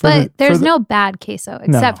call. But there's no bad queso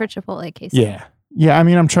except for Chipotle queso. Yeah. Yeah, I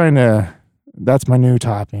mean, that's my new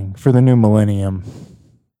topping for the new millennium.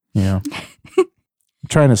 You know, I'm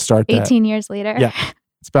trying to start that. 18 years later. Yeah.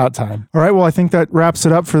 It's about time. All right. Well, I think that wraps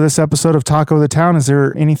it up for this episode of Taco the Town. Is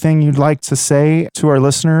there anything you'd like to say to our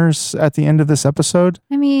listeners at the end of this episode?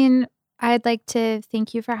 I mean, I'd like to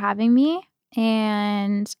thank you for having me.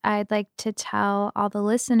 And I'd like to tell all the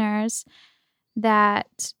listeners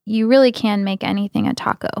that you really can make anything a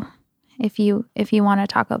taco if you want a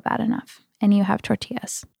taco bad enough and you have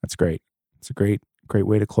tortillas. That's great. It's a great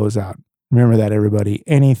way to close out. Remember that, everybody.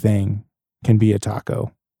 Anything can be a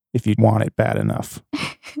taco if you want it bad enough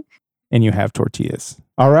and you have tortillas.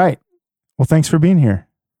 All right. Well, thanks for being here.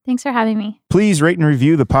 Thanks for having me. Please rate and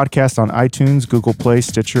review the podcast on iTunes, Google Play,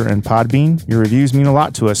 Stitcher, and Podbean. Your reviews mean a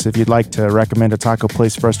lot to us. If you'd like to recommend a taco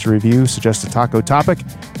place for us to review, suggest a taco topic,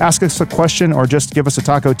 ask us a question, or just give us a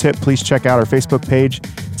taco tip, please check out our Facebook page,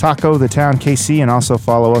 Taco the Town KC, and also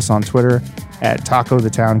follow us on Twitter at Taco the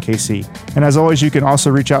Town KC. And as always, you can also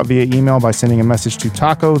reach out via email by sending a message to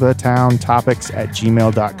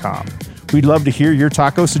tacothetowntopics@gmail.com. We'd love to hear your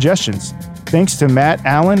taco suggestions. Thanks to Matt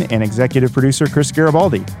Allen and executive producer Chris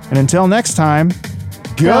Garibaldi. And until next time,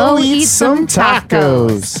 go eat some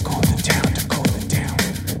tacos. Taco the Town.